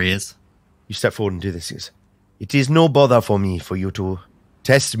his story is. You step forward and do this. It is no bother for me for you to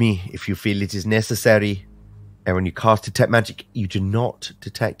test me if you feel it is necessary. And when you cast Detect Magic, you do not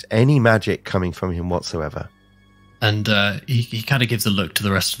detect any magic coming from him whatsoever. And he kind of gives a look to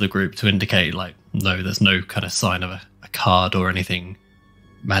the rest of the group to indicate, no, there's no kind of sign of a card or anything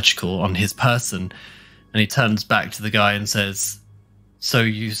magical on his person. And he turns back to the guy and says, So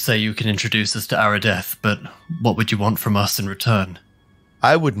you say you can introduce us to Aradeth, but what would you want from us in return?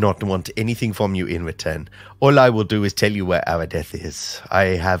 I would not want anything from you in return. All I will do is tell you where Aradeth is. I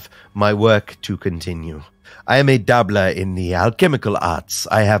have my work to continue. I am a dabbler in the alchemical arts.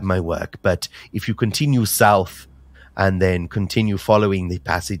 I have my work, but if you continue south and then continue following the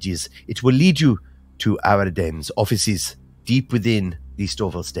passages, it will lead you to Araden's offices deep within the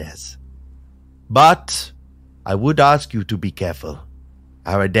Storval Stairs. But I would ask you to be careful.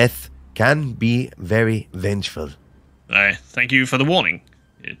 Aradeth can be very vengeful. Thank you for the warning.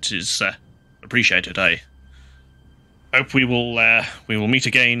 It is appreciated. I hope we will meet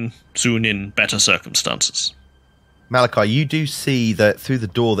again soon in better circumstances. Malachi, you do see that through the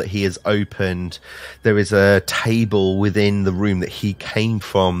door that he has opened, there is a table within the room that he came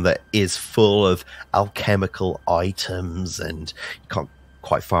from that is full of alchemical items, and you can't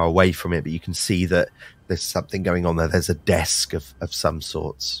quite far away from it, but you can see that there's something going on there. There's a desk of some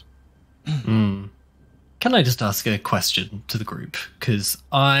sorts. Can I just ask a question to the group? Because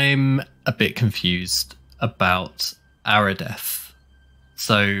I'm a bit confused about Aradeth.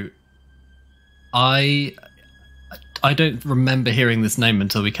 So I don't remember hearing this name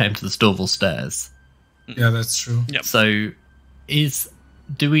until we came to the Storval Stairs. Yeah, that's true. Yep. So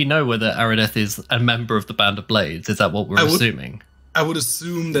do we know whether Aradeth is a member of the Band of Blades? Is that what we're assuming? I would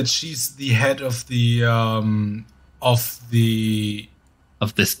assume that she's the head of the of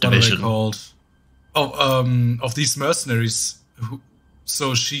this division. What are they called? Of these mercenaries.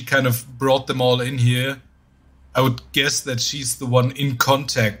 So she kind of brought them all in here. I would guess that she's the one in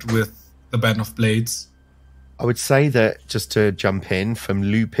contact with the Band of Blades. I would say that, just to jump in, from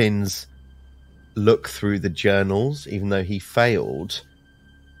Lupin's look through the journals, even though he failed,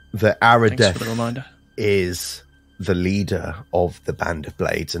 that Aradeth is the leader of the Band of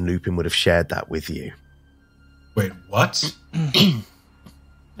Blades, and Lupin would have shared that with you. Wait, what?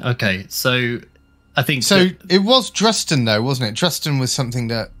 Okay, so I think... So it was Dresden, though, wasn't it? Dresden was something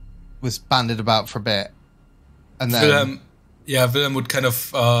that was bandied about for a bit. And then... Willem would kind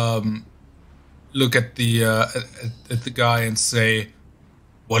of look at the guy and say,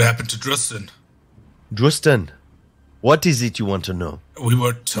 "What happened to Dresden?" Dresden, what is it you want to know? We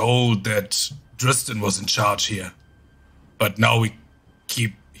were told that Dresden was in charge here. But now we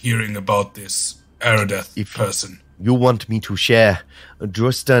keep hearing about this Aradeth person. You want me to share?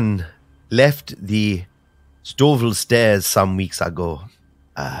 Dresden left the Storval Stairs some weeks ago.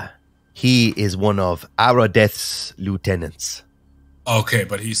 He is one of Aradeth's lieutenants. Okay,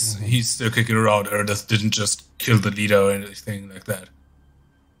 but he's still kicking around. Aradeth didn't just kill the leader or anything like that.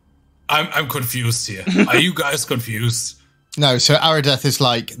 I'm confused here. Are you guys confused? No, so Aradeth is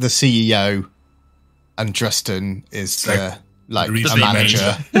like the CEO, and Dresden is a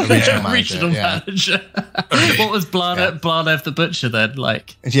manager. Regional manager. What was Blanev the Butcher then?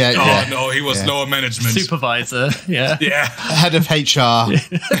 Like, no, he was lower management. Supervisor, yeah. Head of HR.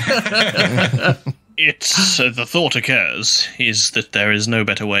 It's the thought occurs is that there is no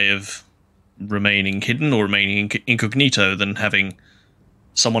better way of remaining hidden or remaining incognito than having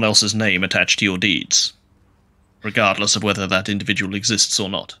someone else's name attached to your deeds, regardless of whether that individual exists or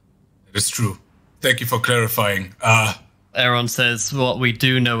not. It is true. Thank you for clarifying. Aaron says, what we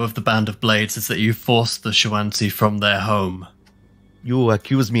do know of the Band of Blades is that you forced the Shuanti from their home. You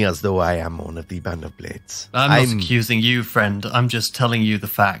accuse me as though I am one of the Band of Blades. I'm not accusing you, friend. I'm just telling you the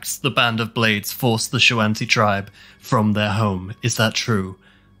facts. The Band of Blades forced the Shuanti tribe from their home. Is that true?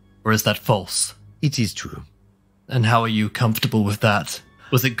 Or is that false? It is true. And how are you comfortable with that?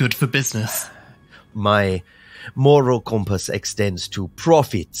 Was it good for business? My moral compass extends to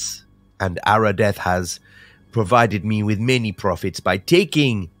profits, and Aradeth has provided me with many profits by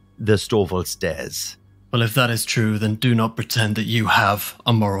taking the Storval Stairs. Well, if that is true, then do not pretend that you have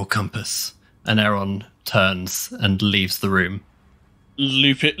a moral compass. And Aaron turns and leaves the room.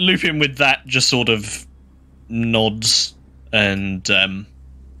 Lupin with that just sort of nods and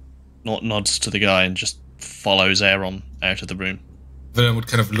nods to the guy and just follows Aaron out of the room. Willem would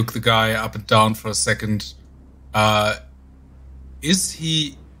kind of look the guy up and down for a second. Is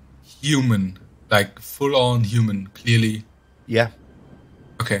he human? Like, full-on human, clearly? Yeah.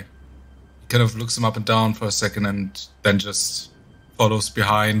 Okay. He kind of looks him up and down for a second and then just follows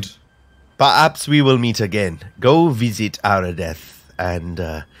behind. Perhaps we will meet again. Go visit Aradeth,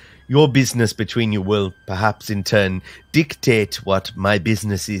 and your business between you will perhaps in turn dictate what my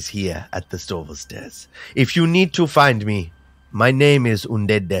business is here at the Storval Stairs. If you need to find me, my name is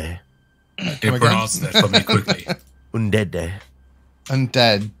Ndede. Okay, pronounce that for me quickly. Ndede.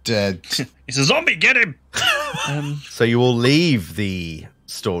 Undead. It's a zombie, get him! So you all leave the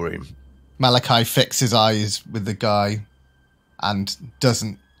storeroom. Malachi fixes eyes with the guy. and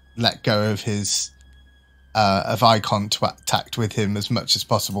doesn't let go of his of eye contact with him as much as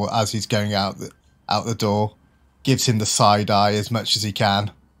possible as he's going out the door. Gives him the side eye as much as he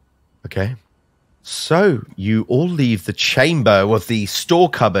can. Okay. So you all leave the chamber of the store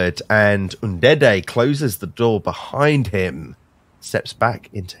cupboard, and Ndede closes the door behind him, steps back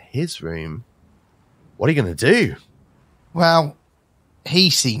into his room. What are you going to do? Well, he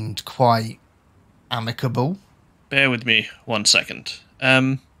seemed quite amicable. Bear with me 1 second.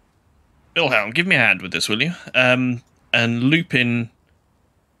 Wilhelm, give me a hand with this, will you? And Lupin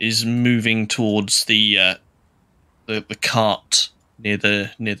is moving towards the cart near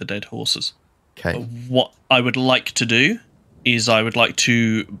the dead horses. Okay. What I would like to do is I would like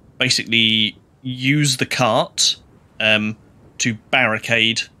to basically use the cart to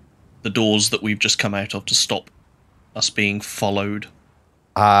barricade the doors that we've just come out of to stop us being followed.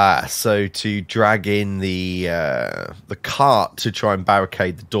 So to drag in the cart to try and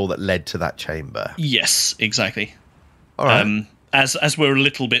barricade the door that led to that chamber. Yes, exactly. All right. As we're a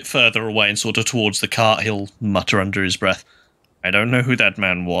little bit further away and sort of towards the cart, he'll mutter under his breath, "I don't know who that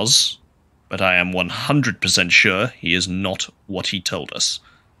man was, but I am 100% sure he is not what he told us.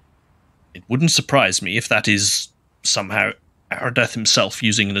 It wouldn't surprise me if that is somehow Aradeth himself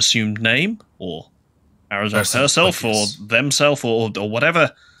using an assumed name, or Aradeth herself, or themself, or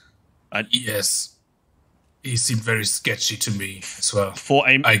whatever." Yes. He seemed very sketchy to me as well.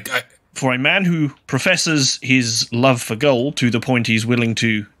 For a man who professes his love for gold to the point he's willing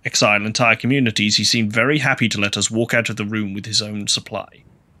to exile entire communities, he seemed very happy to let us walk out of the room with his own supply.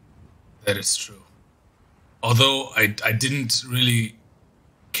 That is true. Although I didn't really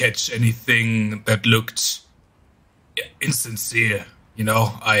catch anything that looked insincere. You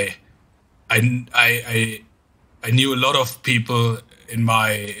know, I knew a lot of people in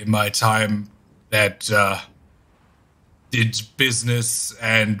my time that did business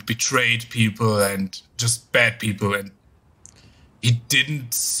and betrayed people and just bad people, and he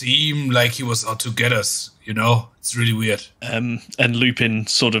didn't seem like he was out to get us. You know, it's really weird. And Lupin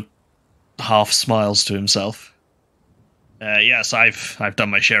sort of half smiles to himself. Yes, I've done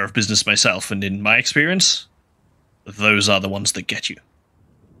my share of business myself, and in my experience, those are the ones that get you.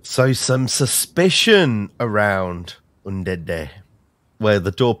 So some suspicion around Ndede, where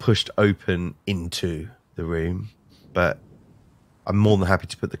the door pushed open into the room, but I'm more than happy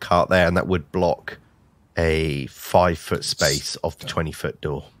to put the cart there, and that would block a 5-foot space of the 20-foot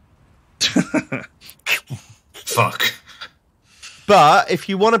door. Fuck. But if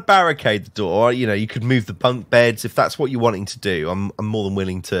you want to barricade the door, you know, you could move the bunk beds if that's what you're wanting to do. I'm more than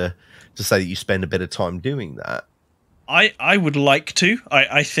willing to say that you spend a bit of time doing that. I would like to.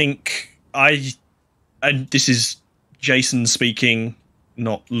 I think and this is Jason speaking,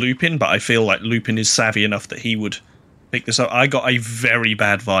 not Lupin, but I feel like Lupin is savvy enough that he would pick this up. I got a very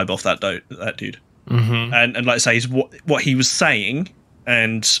bad vibe off that dude. Mm-hmm. And like I say, is what he was saying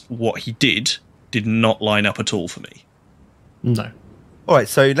and what he did not line up at all for me. No. All right,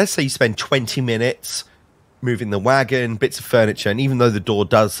 so let's say you spend 20 minutes moving the wagon, bits of furniture, and even though the door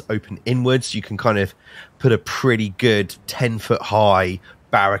does open inwards, you can kind of put a pretty good 10-foot high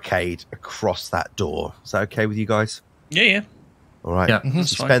barricade across that door. Is that okay with you guys? Yeah. All right, Yeah, that's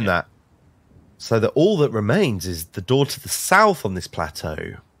suspend fine, yeah. that. So that all that remains is the door to the south on this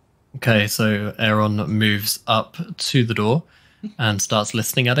plateau. Okay, so Aaron moves up to the door and starts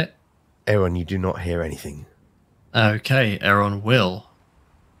listening at it. Aaron, you do not hear anything. Okay, Aaron will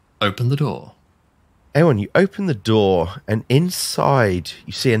open the door. Aaron, you open the door, and inside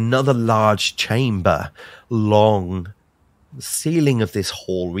you see another large chamber, long. The ceiling of this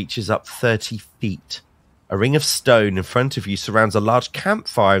hall reaches up 30 feet. A ring of stone in front of you surrounds a large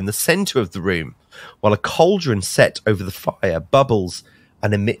campfire in the center of the room, while a cauldron set over the fire bubbles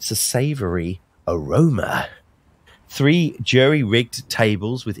and emits a savory aroma. 3 jury-rigged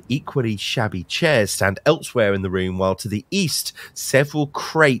tables with equally shabby chairs stand elsewhere in the room, while to the east, several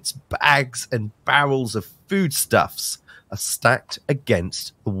crates, bags, and barrels of foodstuffs are stacked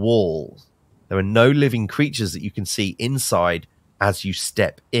against the wall. There are no living creatures that you can see inside as you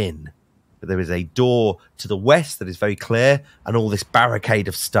step in, but there is a door to the west that is very clear, and all this barricade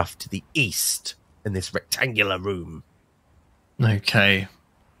of stuff to the east in this rectangular room. Okay.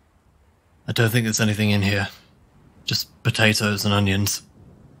 I don't think there's anything in here. Just potatoes and onions.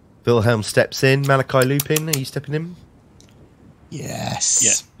 Wilhelm steps in. Malachi, Lupin, are you stepping in? Yes.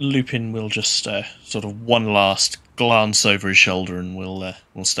 Yeah, Lupin will just sort of one last glance over his shoulder and we'll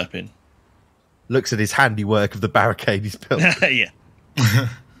step in. Looks at his handiwork of the barricade he's built. Yeah.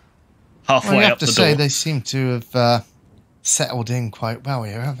 Halfway Well, I have up to the say door. they seem to have settled in quite well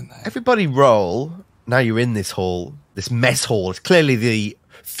here, haven't they? Everybody roll now you're in this hall, this mess hall. It's clearly the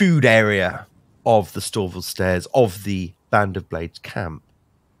food area of the Storville Stairs, of the Band of Blades camp.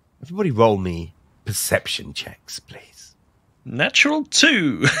 Everybody roll me perception checks, please. Natural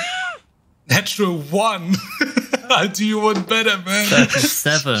 2. Natural 1. I'll do you one better, man.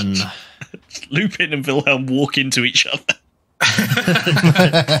 37. Lupin and Wilhelm walk into each other.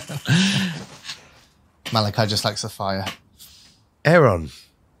 Malachi just likes the fire. Aaron,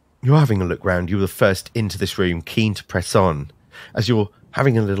 you're having a look round. You were the first into this room, keen to press on. As you're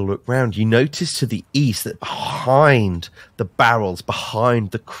having a little look round, you notice to the east that behind the barrels,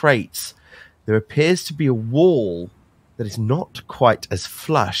 behind the crates, there appears to be a wall that is not quite as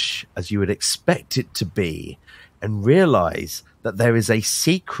flush as you would expect it to be, and realize that there is a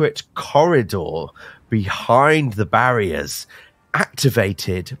secret corridor behind the barriers,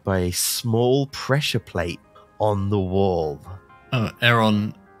 activated by a small pressure plate on the wall. Oh,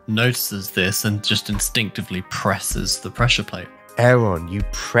 Aaron notices this and just instinctively presses the pressure plate. Aaron, you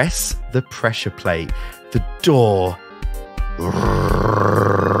press the pressure plate. The door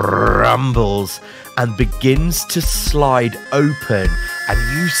rumbles and begins to slide open,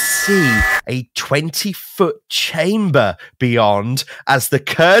 and you see a 20-foot chamber beyond as the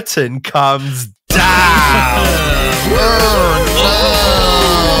curtain comes down.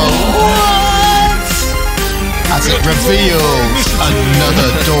 As it reveals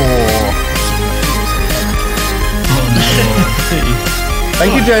another door.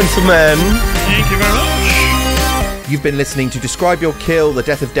 Thank you, gentlemen. Thank you very much. You've been listening to Describe Your Kill, The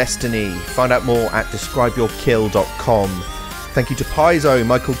Death of Destiny. Find out more at describeyourkill.com. Thank you to Paizo,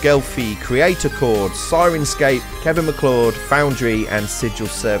 Michael Gelfi, Creator Chord, Sirenscape, Kevin McLeod, Foundry, and Sigil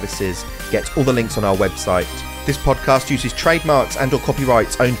Services. Get all the links on our website. This podcast uses trademarks and/or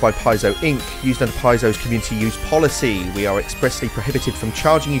copyrights owned by Paizo Inc., used under Paizo's community use policy. We are expressly prohibited from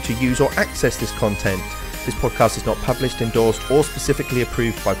charging you to use or access this content. This podcast is not published, endorsed, or specifically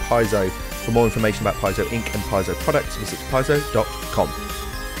approved by Paizo. For more information about Paizo Inc. and Paizo products, visit paizo.com.